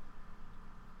Giannis.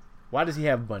 Why does he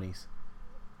have bunnies?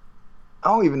 I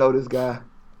don't even know this guy.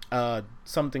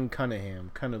 Something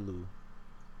Cunningham, Cunningham.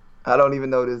 I don't even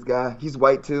know this guy. He's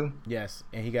white too. Yes,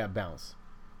 and he got bounced.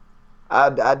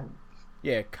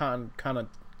 Yeah,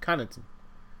 Connaughton.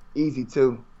 Easy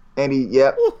too. And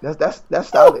that's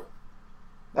solid.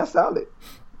 That's solid.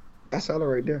 That's solid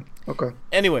right there. Okay.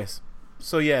 Anyways,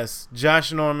 so yes,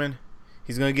 Josh Norman,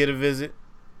 he's gonna get a visit.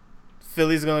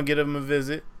 Philly's gonna get him a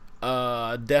visit.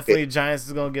 Definitely Giants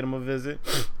is gonna get him a visit.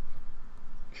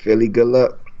 Philly, good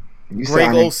luck.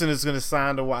 Greg Olsen is gonna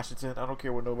sign to Washington. I don't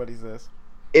care what nobody says.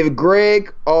 If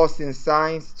Greg Olsen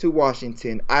signs to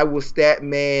Washington, I will stat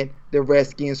man the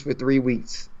Redskins for 3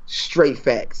 weeks. Straight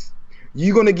facts.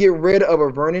 You're going to get rid of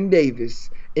a Vernon Davis,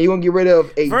 and you're going to get rid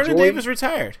of a Vernon Davis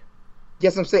retired.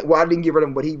 Yes, I'm saying. Well, I didn't get rid of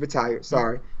him, but he retired.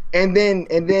 Sorry. And then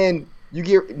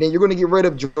you're going to get rid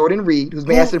of Jordan Reed, who's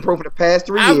been accident prone for the past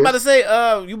 3 years. I was about to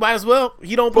say, you might as well.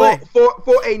 He don't play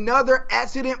for another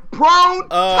accident prone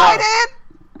tight end.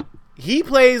 He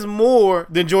plays more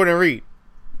than Jordan Reed.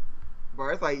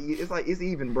 Bro, it's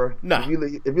even, bro. Nah.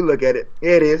 If you look at it,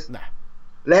 yeah, it is. Nah.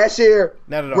 Last year,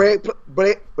 not at all. Greg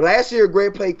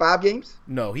played 5 games.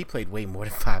 No, he played way more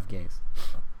than 5 games.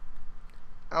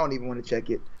 I don't even want to check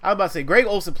it. I was about to say Greg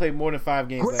Olsen played more than 5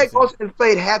 games. Greg Olsen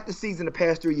played half the season the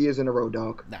past 3 years in a row,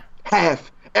 dog. Nah.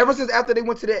 Half. Ever since after they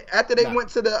went to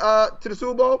the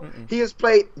Super Bowl, he has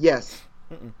played. Yes.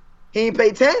 He ain't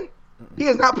played 10. He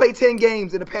has not played 10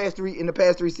 games in the past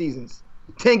 3 seasons.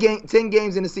 10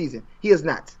 games in the season. He has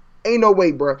not. Ain't no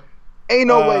way, bro. Ain't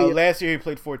no way. Last year he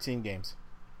played 14 games.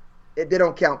 They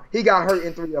don't count. He got hurt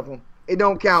in 3 of them. It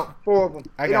don't count. 4 of them.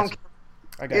 It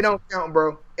don't count,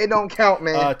 bro. It don't count,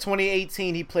 man.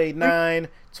 2018 he played 9.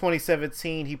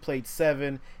 2017 he played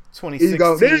 7. There you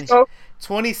go.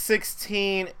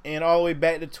 2016 and all the way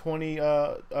back to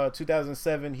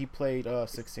 2007 he played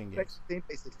 16 games.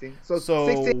 16. So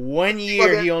 16, 1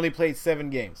 year he only played 7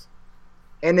 games.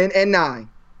 And then 9.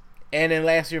 And then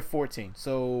last year 14.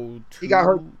 So he got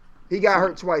hurt. He got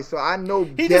hurt twice. So I know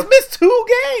he just missed 2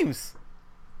 games.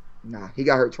 Nah, he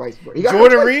got hurt twice, bro.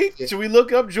 Jordan Reed? Should we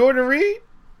look up Jordan Reed?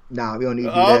 Nah, we don't need to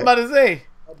do that. I was about to say.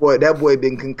 That boy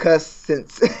been concussed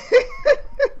since.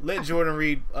 Let Jordan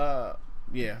Reed.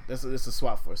 Yeah, it's a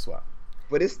swap for a swap.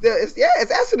 But it's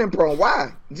accident prone.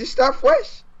 Why? Just start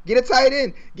fresh. Get a tight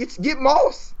end. Get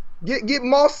Moss. Get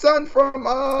Moss' son from.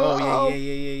 Yeah.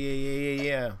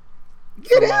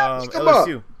 Get him. Pick him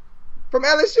LSU. Up. From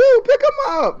LSU, pick him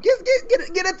up.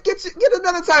 Get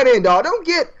another tight end, dog. Don't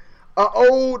get an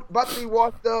old, about to be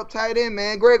washed up tight end,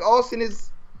 man. Greg Olsen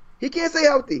he can't stay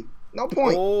healthy. No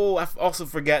point. Oh, I also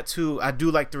forgot too. I do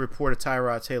like the report of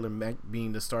Tyrod Taylor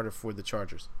being the starter for the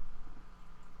Chargers.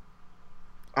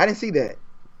 I didn't see that.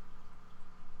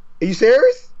 Are you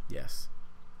serious? Yes.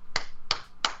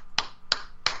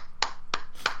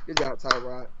 Good job,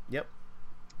 Tyrod. Yep.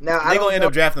 Now they're gonna end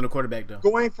up drafting a quarterback though.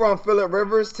 Going from Phillip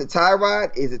Rivers to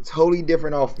Tyrod is a totally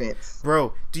different offense.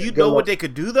 Do you know what they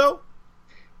could do though?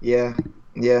 Yeah.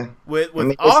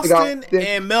 With Austin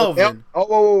and Melvin.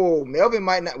 Melvin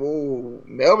might not.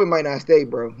 Melvin might not stay,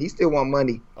 bro. He still want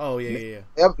money. Oh yeah.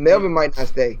 Melvin might not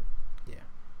stay. Yeah.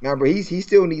 Remember, he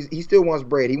still wants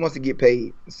bread. He wants to get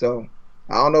paid. So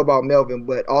I don't know about Melvin,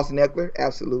 but Austin Eckler,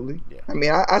 absolutely. Yeah. I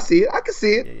mean, I see it. I can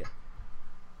see it. Yeah.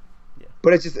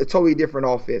 But it's just a totally different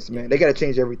offense, man. They got to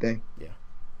change everything. Yeah.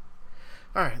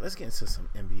 All right, let's get into some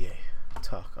NBA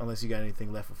talk. Unless you got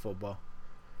anything left for football.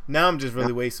 Now I'm just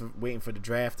really waiting for the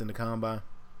draft and the combine.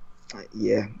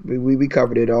 Yeah, we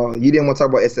covered it all. You didn't want to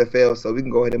talk about SFL, so we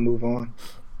can go ahead and move on.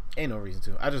 Ain't no reason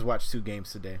to. I just watched 2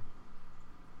 games today.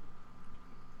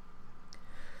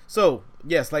 So,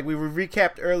 yes, like we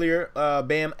recapped earlier,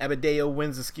 Bam Adebayo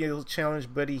wins the skill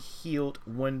challenge. Buddy Hield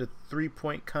won the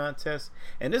 3-point contest.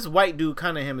 And this white dude,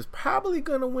 Cunningham, is probably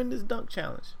going to win this dunk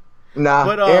challenge. Nah,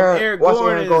 but Aaron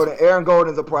Gordon. Aaron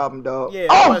Gordon's a problem, dog.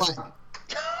 Yeah,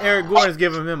 Eric Gordon's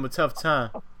giving him a tough time.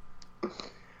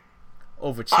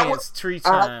 Over Chance 3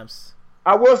 times.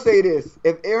 I will say this.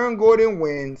 If Aaron Gordon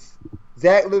wins,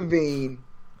 Zach LaVine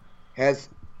has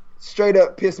straight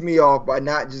up pissed me off by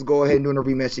not just go ahead and doing a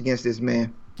rematch against this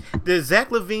man. Did Zach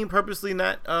LaVine purposely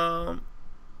not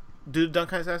do the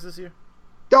dunk contest this year?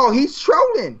 Dog, he's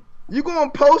trolling. You gonna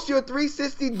post your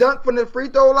 360 dunk from the free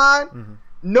throw line,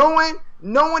 knowing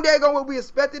they're gonna be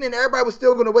expecting, and everybody was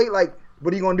still gonna wait like,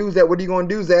 what are you gonna do, Zach? What are you gonna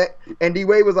do, Zach? And D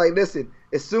Wade was like, listen,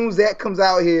 as soon as Zach comes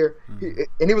out here,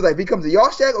 and he was like, if he comes to y'all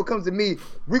Shaq or comes to me,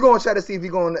 we're gonna try to see if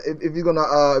he's gonna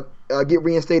get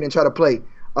reinstated and try to play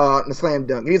the slam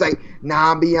dunk. And he's like,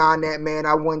 nah, I'm beyond that, man.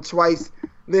 I won twice.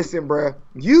 Listen, bro,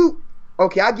 I'll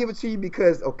give it to you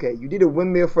because you did a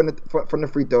windmill from the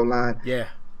free throw line. Yeah,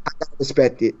 I gotta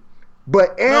respect it.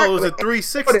 But Aaron, it was a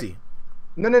 360.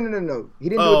 No. He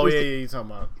didn't. Oh, yeah, you're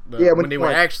talking about when they were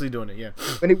actually doing it. Yeah.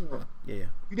 Yeah.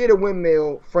 You did a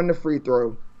windmill from the free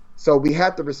throw, so we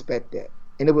have to respect that,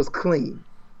 and it was clean,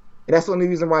 and that's the only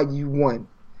reason why you won.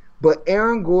 But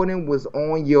Aaron Gordon was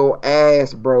on your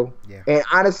ass, bro. Yeah. And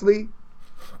honestly,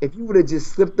 if you would have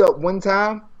just slipped up one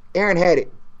time, Aaron had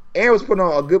it. Aaron was putting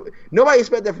on a good. Nobody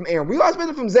expected that from Aaron. We all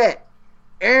expected it from Zach.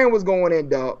 Aaron was going in,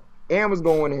 dog. Aaron was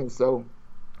going in. So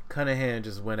Cunningham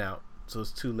just went out. So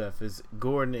it's 2 left. It's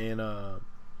Gordon and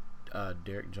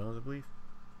Derek Jones, I believe.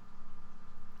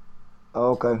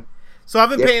 Oh, okay. So I've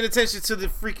been paying attention to the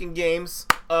freaking games,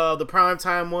 the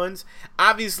primetime ones.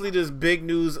 Obviously, there's big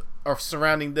news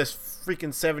surrounding this freaking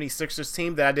 76ers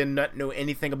team that I did not know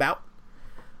anything about.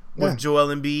 With Joel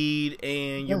Embiid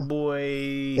and your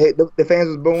boy. Hey, the fans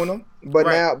was booing him, but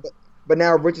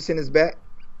now Richardson is back,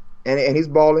 and he's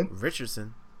balling.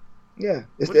 Richardson. Yeah,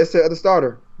 it's the other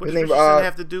starter. What does Richardson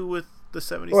have to do with the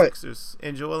 76ers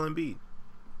and Joel Embiid?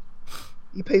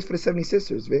 He plays for the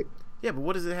 76ers, Vic. Yeah, but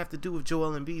what does it have to do with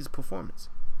Joel Embiid's performance?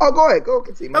 Oh, go ahead. Go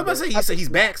continue. I was about to say, you said he's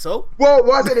back, so?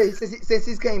 Well, I said since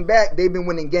he's came back, they've been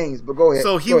winning games, but go ahead.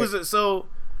 So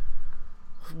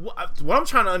what I'm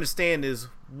trying to understand is,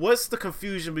 what's the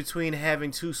confusion between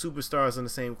having 2 superstars on the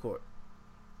same court?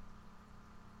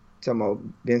 Talking about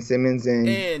Ben Simmons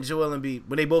and Joel Embiid,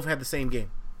 when they both have the same game.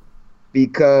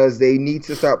 Because they need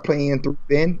to start playing through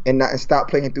Ben and stop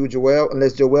playing through Joel,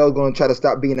 unless Joel's going to try to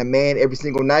stop being a man every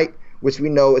single night, which we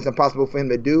know is impossible for him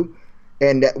to do.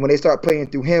 And that when they start playing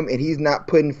through him and he's not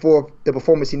putting forth the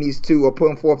performance he needs to, or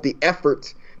putting forth the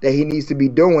effort that he needs to be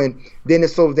doing, then it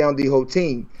slows down the whole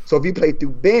team. So if you play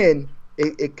through Ben,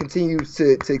 it continues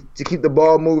to keep the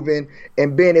ball moving,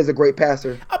 and Ben is a great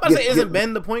passer. I'm about to say, isn't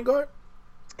Ben the point guard?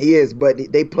 He is, but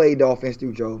they played the offense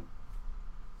through Joe.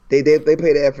 They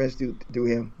play the offense through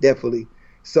him, definitely.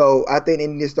 So I think they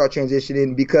need to start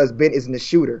transitioning because Ben isn't a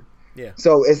shooter. Yeah.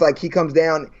 So it's like he comes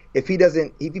down. If he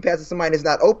passes somebody that's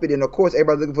not open, then of course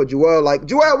everybody's looking for Joel. Like,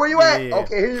 Joel, where you at? Yeah.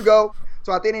 Okay, here you go.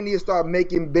 So I think they need to start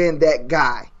making Ben that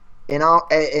guy. And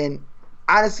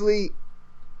honestly,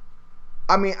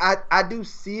 I mean, I do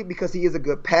see it because he is a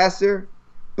good passer,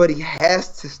 but he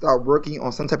has to start working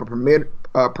on some type of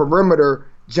perimeter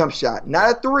jump shot.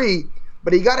 Not a 3,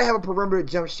 but he got to have a perimeter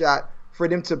jump shot for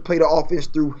them to play the offense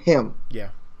through him. Yeah.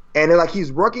 And they're like,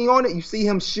 he's working on it. You see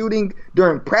him shooting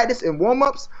during practice and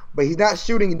warm-ups, but he's not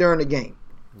shooting during the game.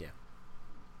 Yeah.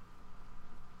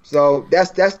 So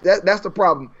that's the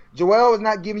problem. Joel is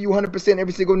not giving you 100%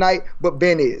 every single night, but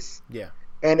Ben is. Yeah.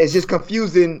 And it's just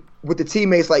confusing with the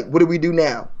teammates. Like, what do we do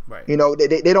now? Right. You know,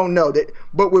 they don't know that.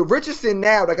 But with Richardson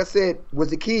now, like I said,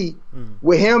 was the key. Mm-hmm.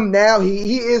 With him now,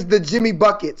 he is the Jimmy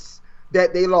Buckets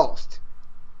that they lost.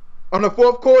 On the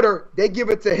fourth quarter, they give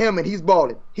it to him, and he's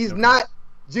balling. He's not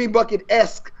Jimmy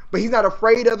Bucket-esque, but he's not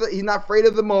afraid of it. He's not afraid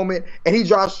of the moment, and he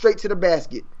drives straight to the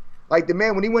basket. Like the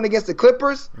man when he went against the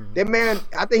Clippers, that man,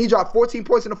 I think he dropped 14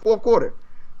 points in the fourth quarter.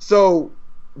 So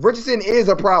Richardson is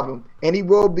a problem, and he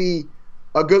will be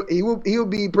he will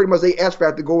be pretty much a X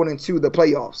factor going into the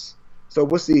playoffs. So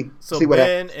we'll see. So see what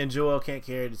Ben happens. and Joel can't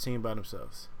carry the team by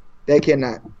themselves. They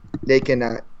cannot.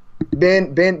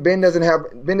 Ben doesn't have.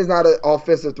 Ben is not an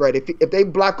offensive threat. If they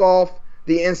block off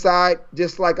the inside,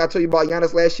 just like I told you about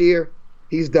Giannis last year,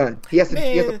 he's done. He has to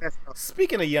pass it up.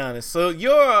 Speaking of Giannis, so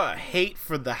your hate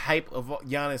for the hype of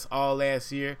Giannis all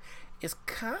last year is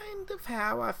kind of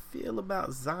how I feel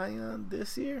about Zion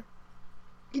this year.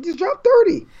 He just dropped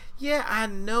 30. Yeah, I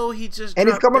know he just And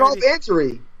he's dropped coming 30. off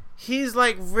injury. He's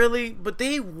like really, but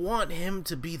they want him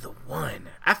to be the one.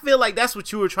 I feel like that's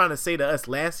what you were trying to say to us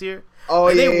last year. Oh,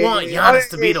 like yeah, they want Giannis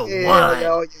to be the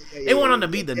one. They want him to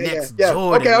be the next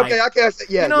Jordan. Okay, I can't say,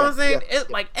 you know what I'm saying? It's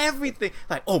like everything.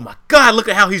 Like, oh my God, look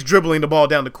at how he's dribbling the ball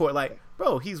down the court. Like,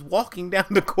 bro, he's walking down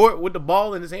the court with the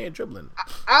ball in his hand dribbling.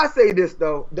 I say this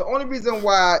though, the only reason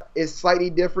why it's slightly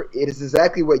different, it is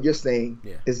exactly what you're saying.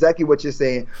 Yeah. Exactly what you're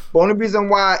saying. The only reason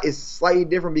why it's slightly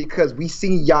different because we've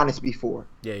seen Giannis before.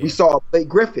 Yeah. We saw Blake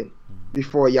Griffin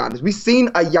before Giannis. We've seen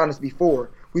a Giannis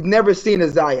before. We've never seen a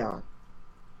Zion.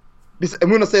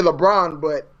 I'm gonna say LeBron,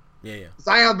 but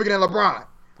Zion's bigger than LeBron. Yeah.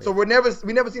 So we never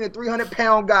seen a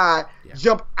 300-pound guy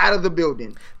jump out of the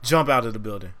building.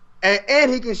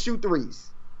 And he can shoot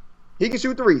threes.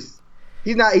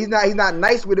 He's not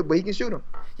nice with it, but he can shoot them.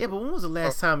 Yeah, but when was the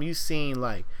last time you seen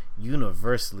like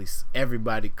universally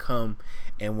everybody come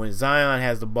and when Zion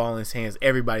has the ball in his hands,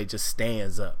 everybody just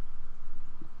stands up?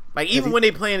 Like even when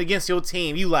they playing against your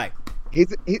team, you like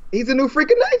he's a new freak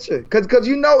of nature. Cause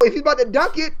you know if he's about to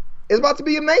dunk it, it's about to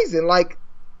be amazing. Like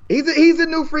he's a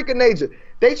new freak of nature.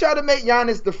 They try to make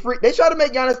Giannis the freak. They try to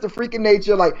make Giannis the freak of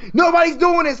nature. Like nobody's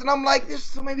doing this, and I'm like, there's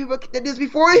so many people that did this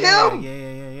before him.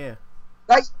 Yeah.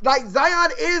 Like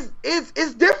Zion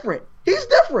is different. He's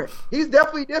different. He's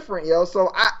definitely different, yo.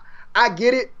 So I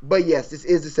get it, but yes, this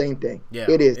is the same thing. Yeah,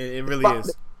 it is. It really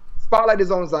is. Spotlight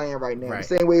is on Zion right now. Right. The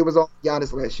same way it was on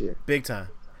Giannis last year. Big time.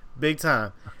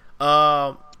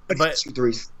 But shoot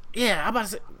threes. Yeah, I'm about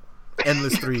to say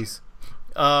endless threes.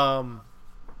 But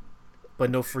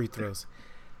no free throws.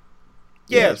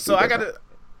 Yeah, so I gotta.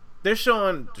 They're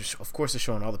showing, of course, they're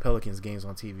showing all the Pelicans games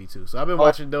on TV too. So I've been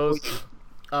watching those.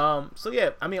 So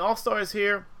yeah, I mean, All Stars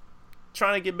here,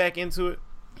 trying to get back into it.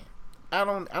 I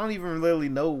don't even really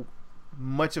know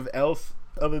much of else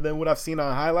other than what I've seen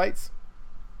on highlights.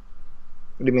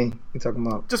 What do you mean? You talking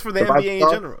about just for the NBA in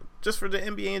general? Just for the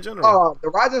NBA in general. Oh, the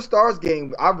Rising Stars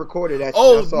game. I recorded that.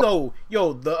 Oh no,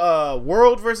 yo, the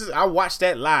World versus. I watched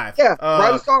that live. Yeah,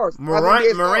 Rising Stars.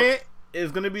 Morant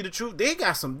is gonna be the truth. They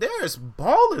got some. There's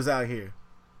ballers out here.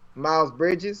 Miles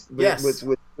Bridges. Yes.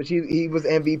 Which he was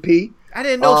MVP. I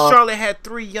didn't know Charlotte had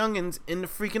 3 youngins in the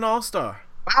freaking All Star.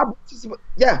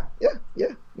 Yeah.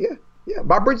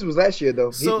 Bob Bridges was last year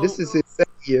though. So, this is his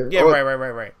second year. Yeah,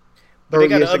 right. But they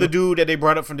got the other dude that they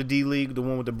brought up from the D League, the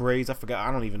one with the braids. I forgot.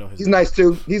 I don't even know his name.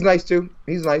 He's nice too.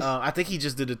 I think he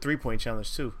just did a 3-point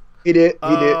challenge too. He did.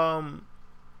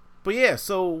 But yeah,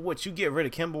 so what, you get rid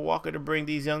of Kemba Walker to bring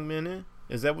these young men in?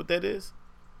 Is that what that is?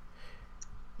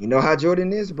 You know how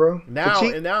Jordan is, bro. Now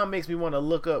it makes me want to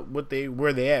look up where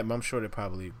they at. I'm sure they're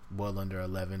probably well under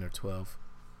 11 or 12.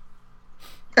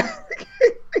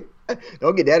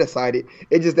 Don't get that excited.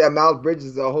 It's just that Miles Bridges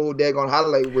is a whole daggone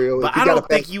highlight reel. But I don't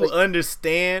think you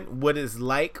understand what it's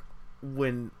like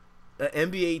when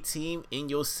an NBA team in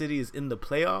your city is in the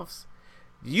playoffs.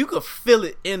 You could feel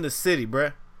it in the city,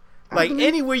 bruh. Like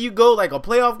anywhere you go, like a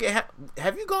playoff game.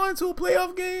 Have you gone to a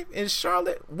playoff game in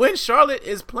Charlotte when Charlotte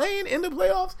is playing in the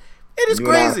playoffs? It is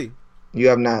crazy. You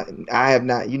have not. I have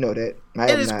not. You know that.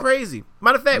 It is crazy.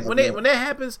 Matter of fact, when that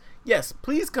happens, yes,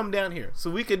 please come down here so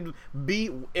we can be.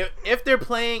 If they're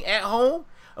playing at home,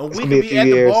 and we can be at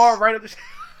the bar right up the.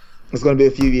 It's gonna be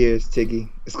a few years, Tiggy.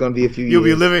 It's gonna be a few years. You'll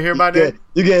be living here by then.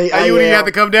 You wouldn't have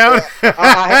to come down.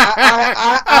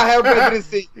 I have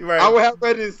residency. Right. I will have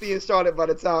residency in Charlotte by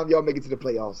the time y'all make it to the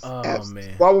playoffs. Oh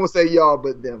man. Well, I won't say y'all,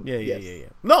 but them. Yeah.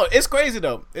 No, it's crazy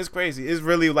though. It's crazy. It's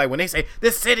really like when they say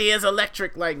this city is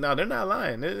electric. Like, no, they're not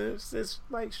lying. It's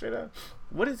like straight up.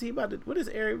 What is he about to? What is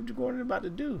Eric Gordon about to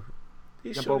do?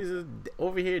 These shorties is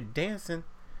over here dancing.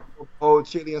 Old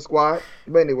Chilean squad.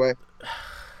 But anyway.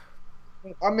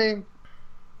 I mean,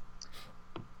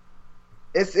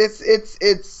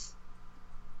 it's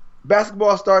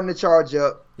basketball starting to charge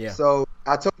up. Yeah. So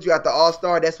I told you at the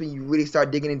All-Star, that's when you really start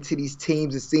digging into these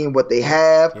teams and seeing what they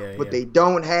have, what they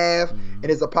don't have, and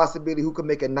there's a possibility who could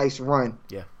make a nice run.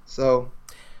 Yeah. So.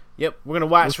 Yep, we're gonna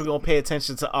watch. We're gonna pay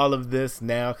attention to all of this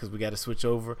now because we got to switch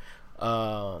over.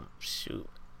 Shoot,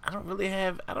 I don't really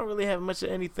have much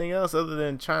of anything else other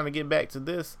than trying to get back to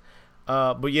this.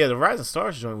 But yeah, the Rising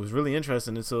Stars joint was really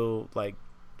interesting until like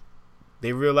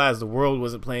they realized the world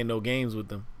wasn't playing no games with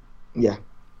them. Yeah.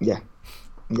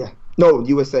 No,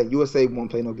 USA won't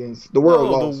play no games. The world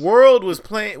lost. The world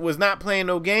was not playing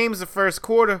no games the first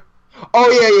quarter. Oh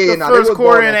yeah. The first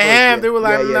quarter and a half, they were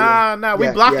like, nah, we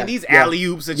blocking these alley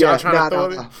oops that y'all trying to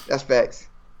throw it. That's facts.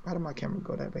 Why did my camera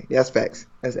go that way? That's facts.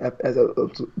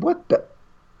 What the?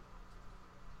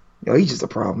 Yo, he's just a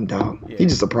problem, dog. Yeah.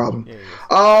 He's just a problem.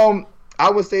 Yeah. I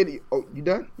would say that. Oh, you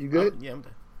done? You good? Yeah, I'm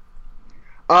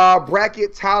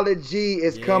Bracketology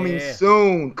is coming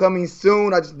soon. Coming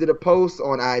soon. I just did a post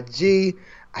on IG.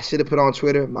 I should have put on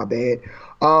Twitter. My bad.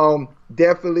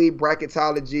 Definitely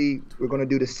Bracketology. We're gonna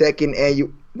do the second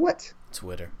annual. What?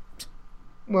 Twitter.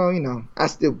 Well, I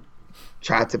still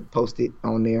try to post it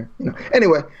on there.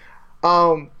 Anyway,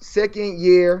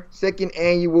 second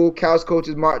annual Couch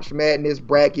Coaches March Madness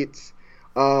brackets.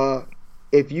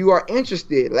 If you are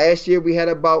interested, last year we had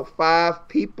about 5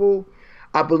 people.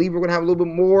 I believe we're going to have a little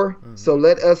bit more. Mm-hmm. So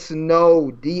let us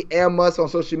know. DM us on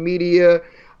social media.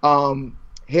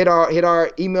 Hit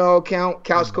our email account,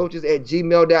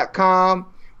 couchcoaches@gmail.com.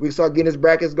 We can start getting this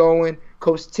brackets going.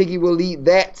 Coach Tiggy will lead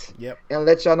that. Yep. And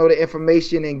let y'all know the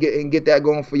information and get that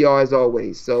going for y'all as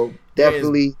always. So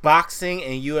definitely. Boxing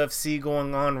and UFC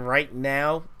going on right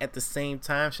now at the same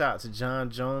time. Shout out to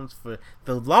John Jones for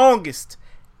the longest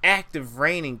active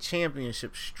reigning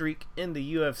championship streak in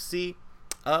the UFC.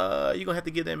 You're going to have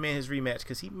to give that man his rematch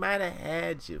because he might have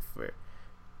had you for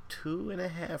 2.5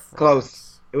 rounds.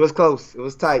 Close. It was close. It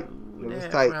was tight. It was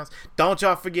tight. Rounds. Don't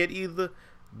y'all forget either.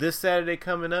 This Saturday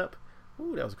coming up,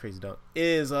 ooh, that was a crazy dunk,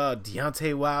 is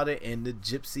Deontay Wilder and the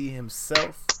Gypsy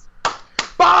himself.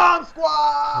 Bomb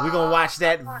Squad! We're going to watch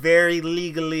that very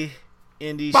legally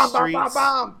in these streets.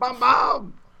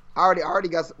 Bomb. I already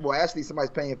got, actually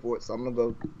somebody's paying for it, so I'm going to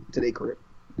go to their crib.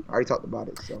 I already talked about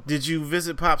it. So. Did you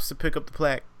visit Pops to pick up the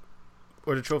plaque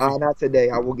or the trophy? Not today.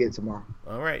 I will get it tomorrow.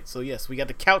 All right. So, yes, we got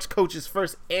the Couch Coaches'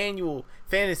 first annual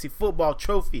fantasy football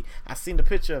trophy. I seen the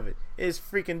picture of it. It's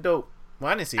freaking dope.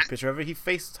 Well, I didn't see a picture of it. He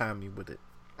FaceTimed me with it.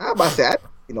 I was about to say,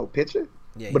 picture.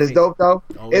 Yeah, but it's dope, though.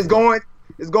 It's going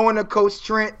to Coach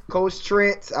Trent. Coach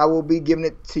Trent, I will be giving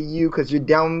it to you because you're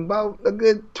down about a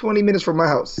good 20 minutes from my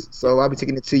house. So I'll be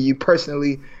taking it to you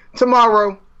personally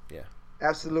tomorrow. Yeah.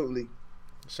 Absolutely.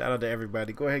 Shout out to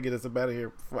everybody. Go ahead and get us up out of here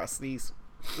before I sneeze.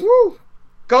 Woo!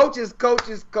 Coaches.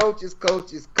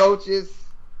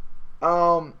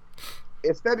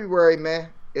 It's February, man.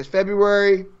 It's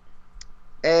February.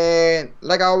 And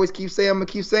like I always keep saying, I'm going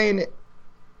to keep saying it.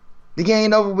 The game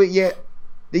ain't over with yet.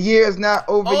 The year is not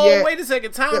over yet. Oh, wait a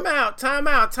second. Time out.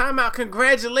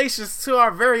 Congratulations to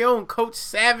our very own Coach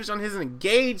Savage on his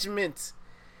engagement.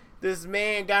 This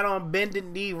man got on bended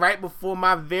knee right before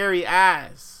my very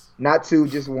eyes. Not 2,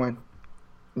 just 1.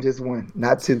 Just 1.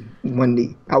 Not 2. 1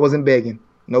 knee. I wasn't begging.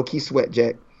 No Keith Sweat,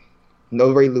 Jack.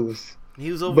 No Ray Lewis.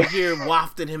 He was over here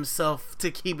wafting himself to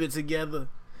keep it together.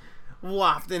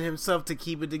 But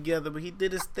he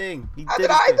did his thing. I think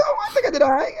I did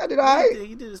all right.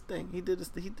 He did his thing. He did his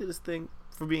thing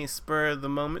for being spur of the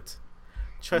moment.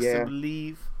 Trust and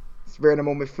believe. Spur of the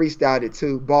moment freestyled it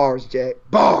too. Bars, Jack.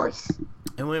 Bars.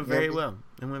 It went very well.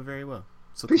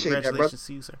 So appreciate congratulations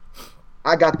to you, sir.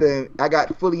 I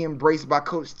got fully embraced by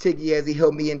Coach Tiggy as he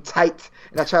held me in tight,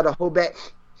 and I tried to hold back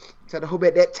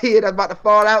that tear that's about to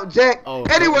fall out, Jack. Oh,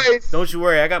 anyways, don't you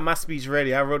worry. I got my speech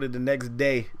ready. I wrote it the next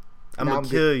day. I'm going to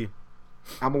kill you.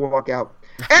 I'm going to walk out.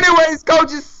 Anyways,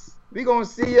 coaches, we going to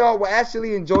see y'all. We'll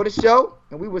actually enjoy the show,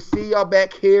 and we will see y'all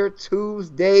back here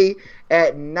Tuesday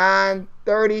at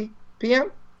 9:30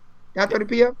 p.m. 9:30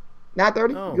 p.m.?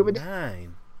 9:30? Oh, good with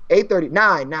 9.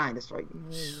 8:30. 9. That's right.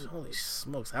 Holy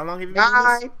smokes. How long have you been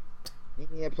doing this?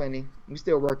 Yeah, plenty. We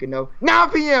still working, though.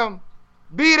 9 p.m.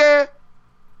 Be there.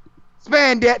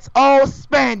 Spandex. All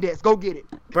spandex. Go get it.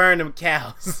 Burn them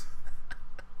cows.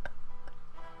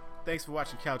 Thanks for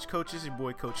watching Couch Coaches. Your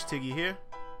boy Coach Tiggy here.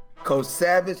 Coach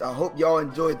Savage. I hope y'all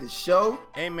enjoyed the show.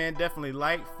 Hey, man, definitely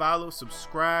like, follow,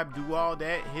 subscribe, do all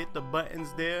that. Hit the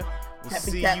buttons there. We'll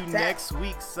see you next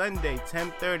week, Sunday,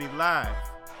 10:30 live.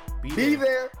 Be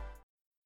there.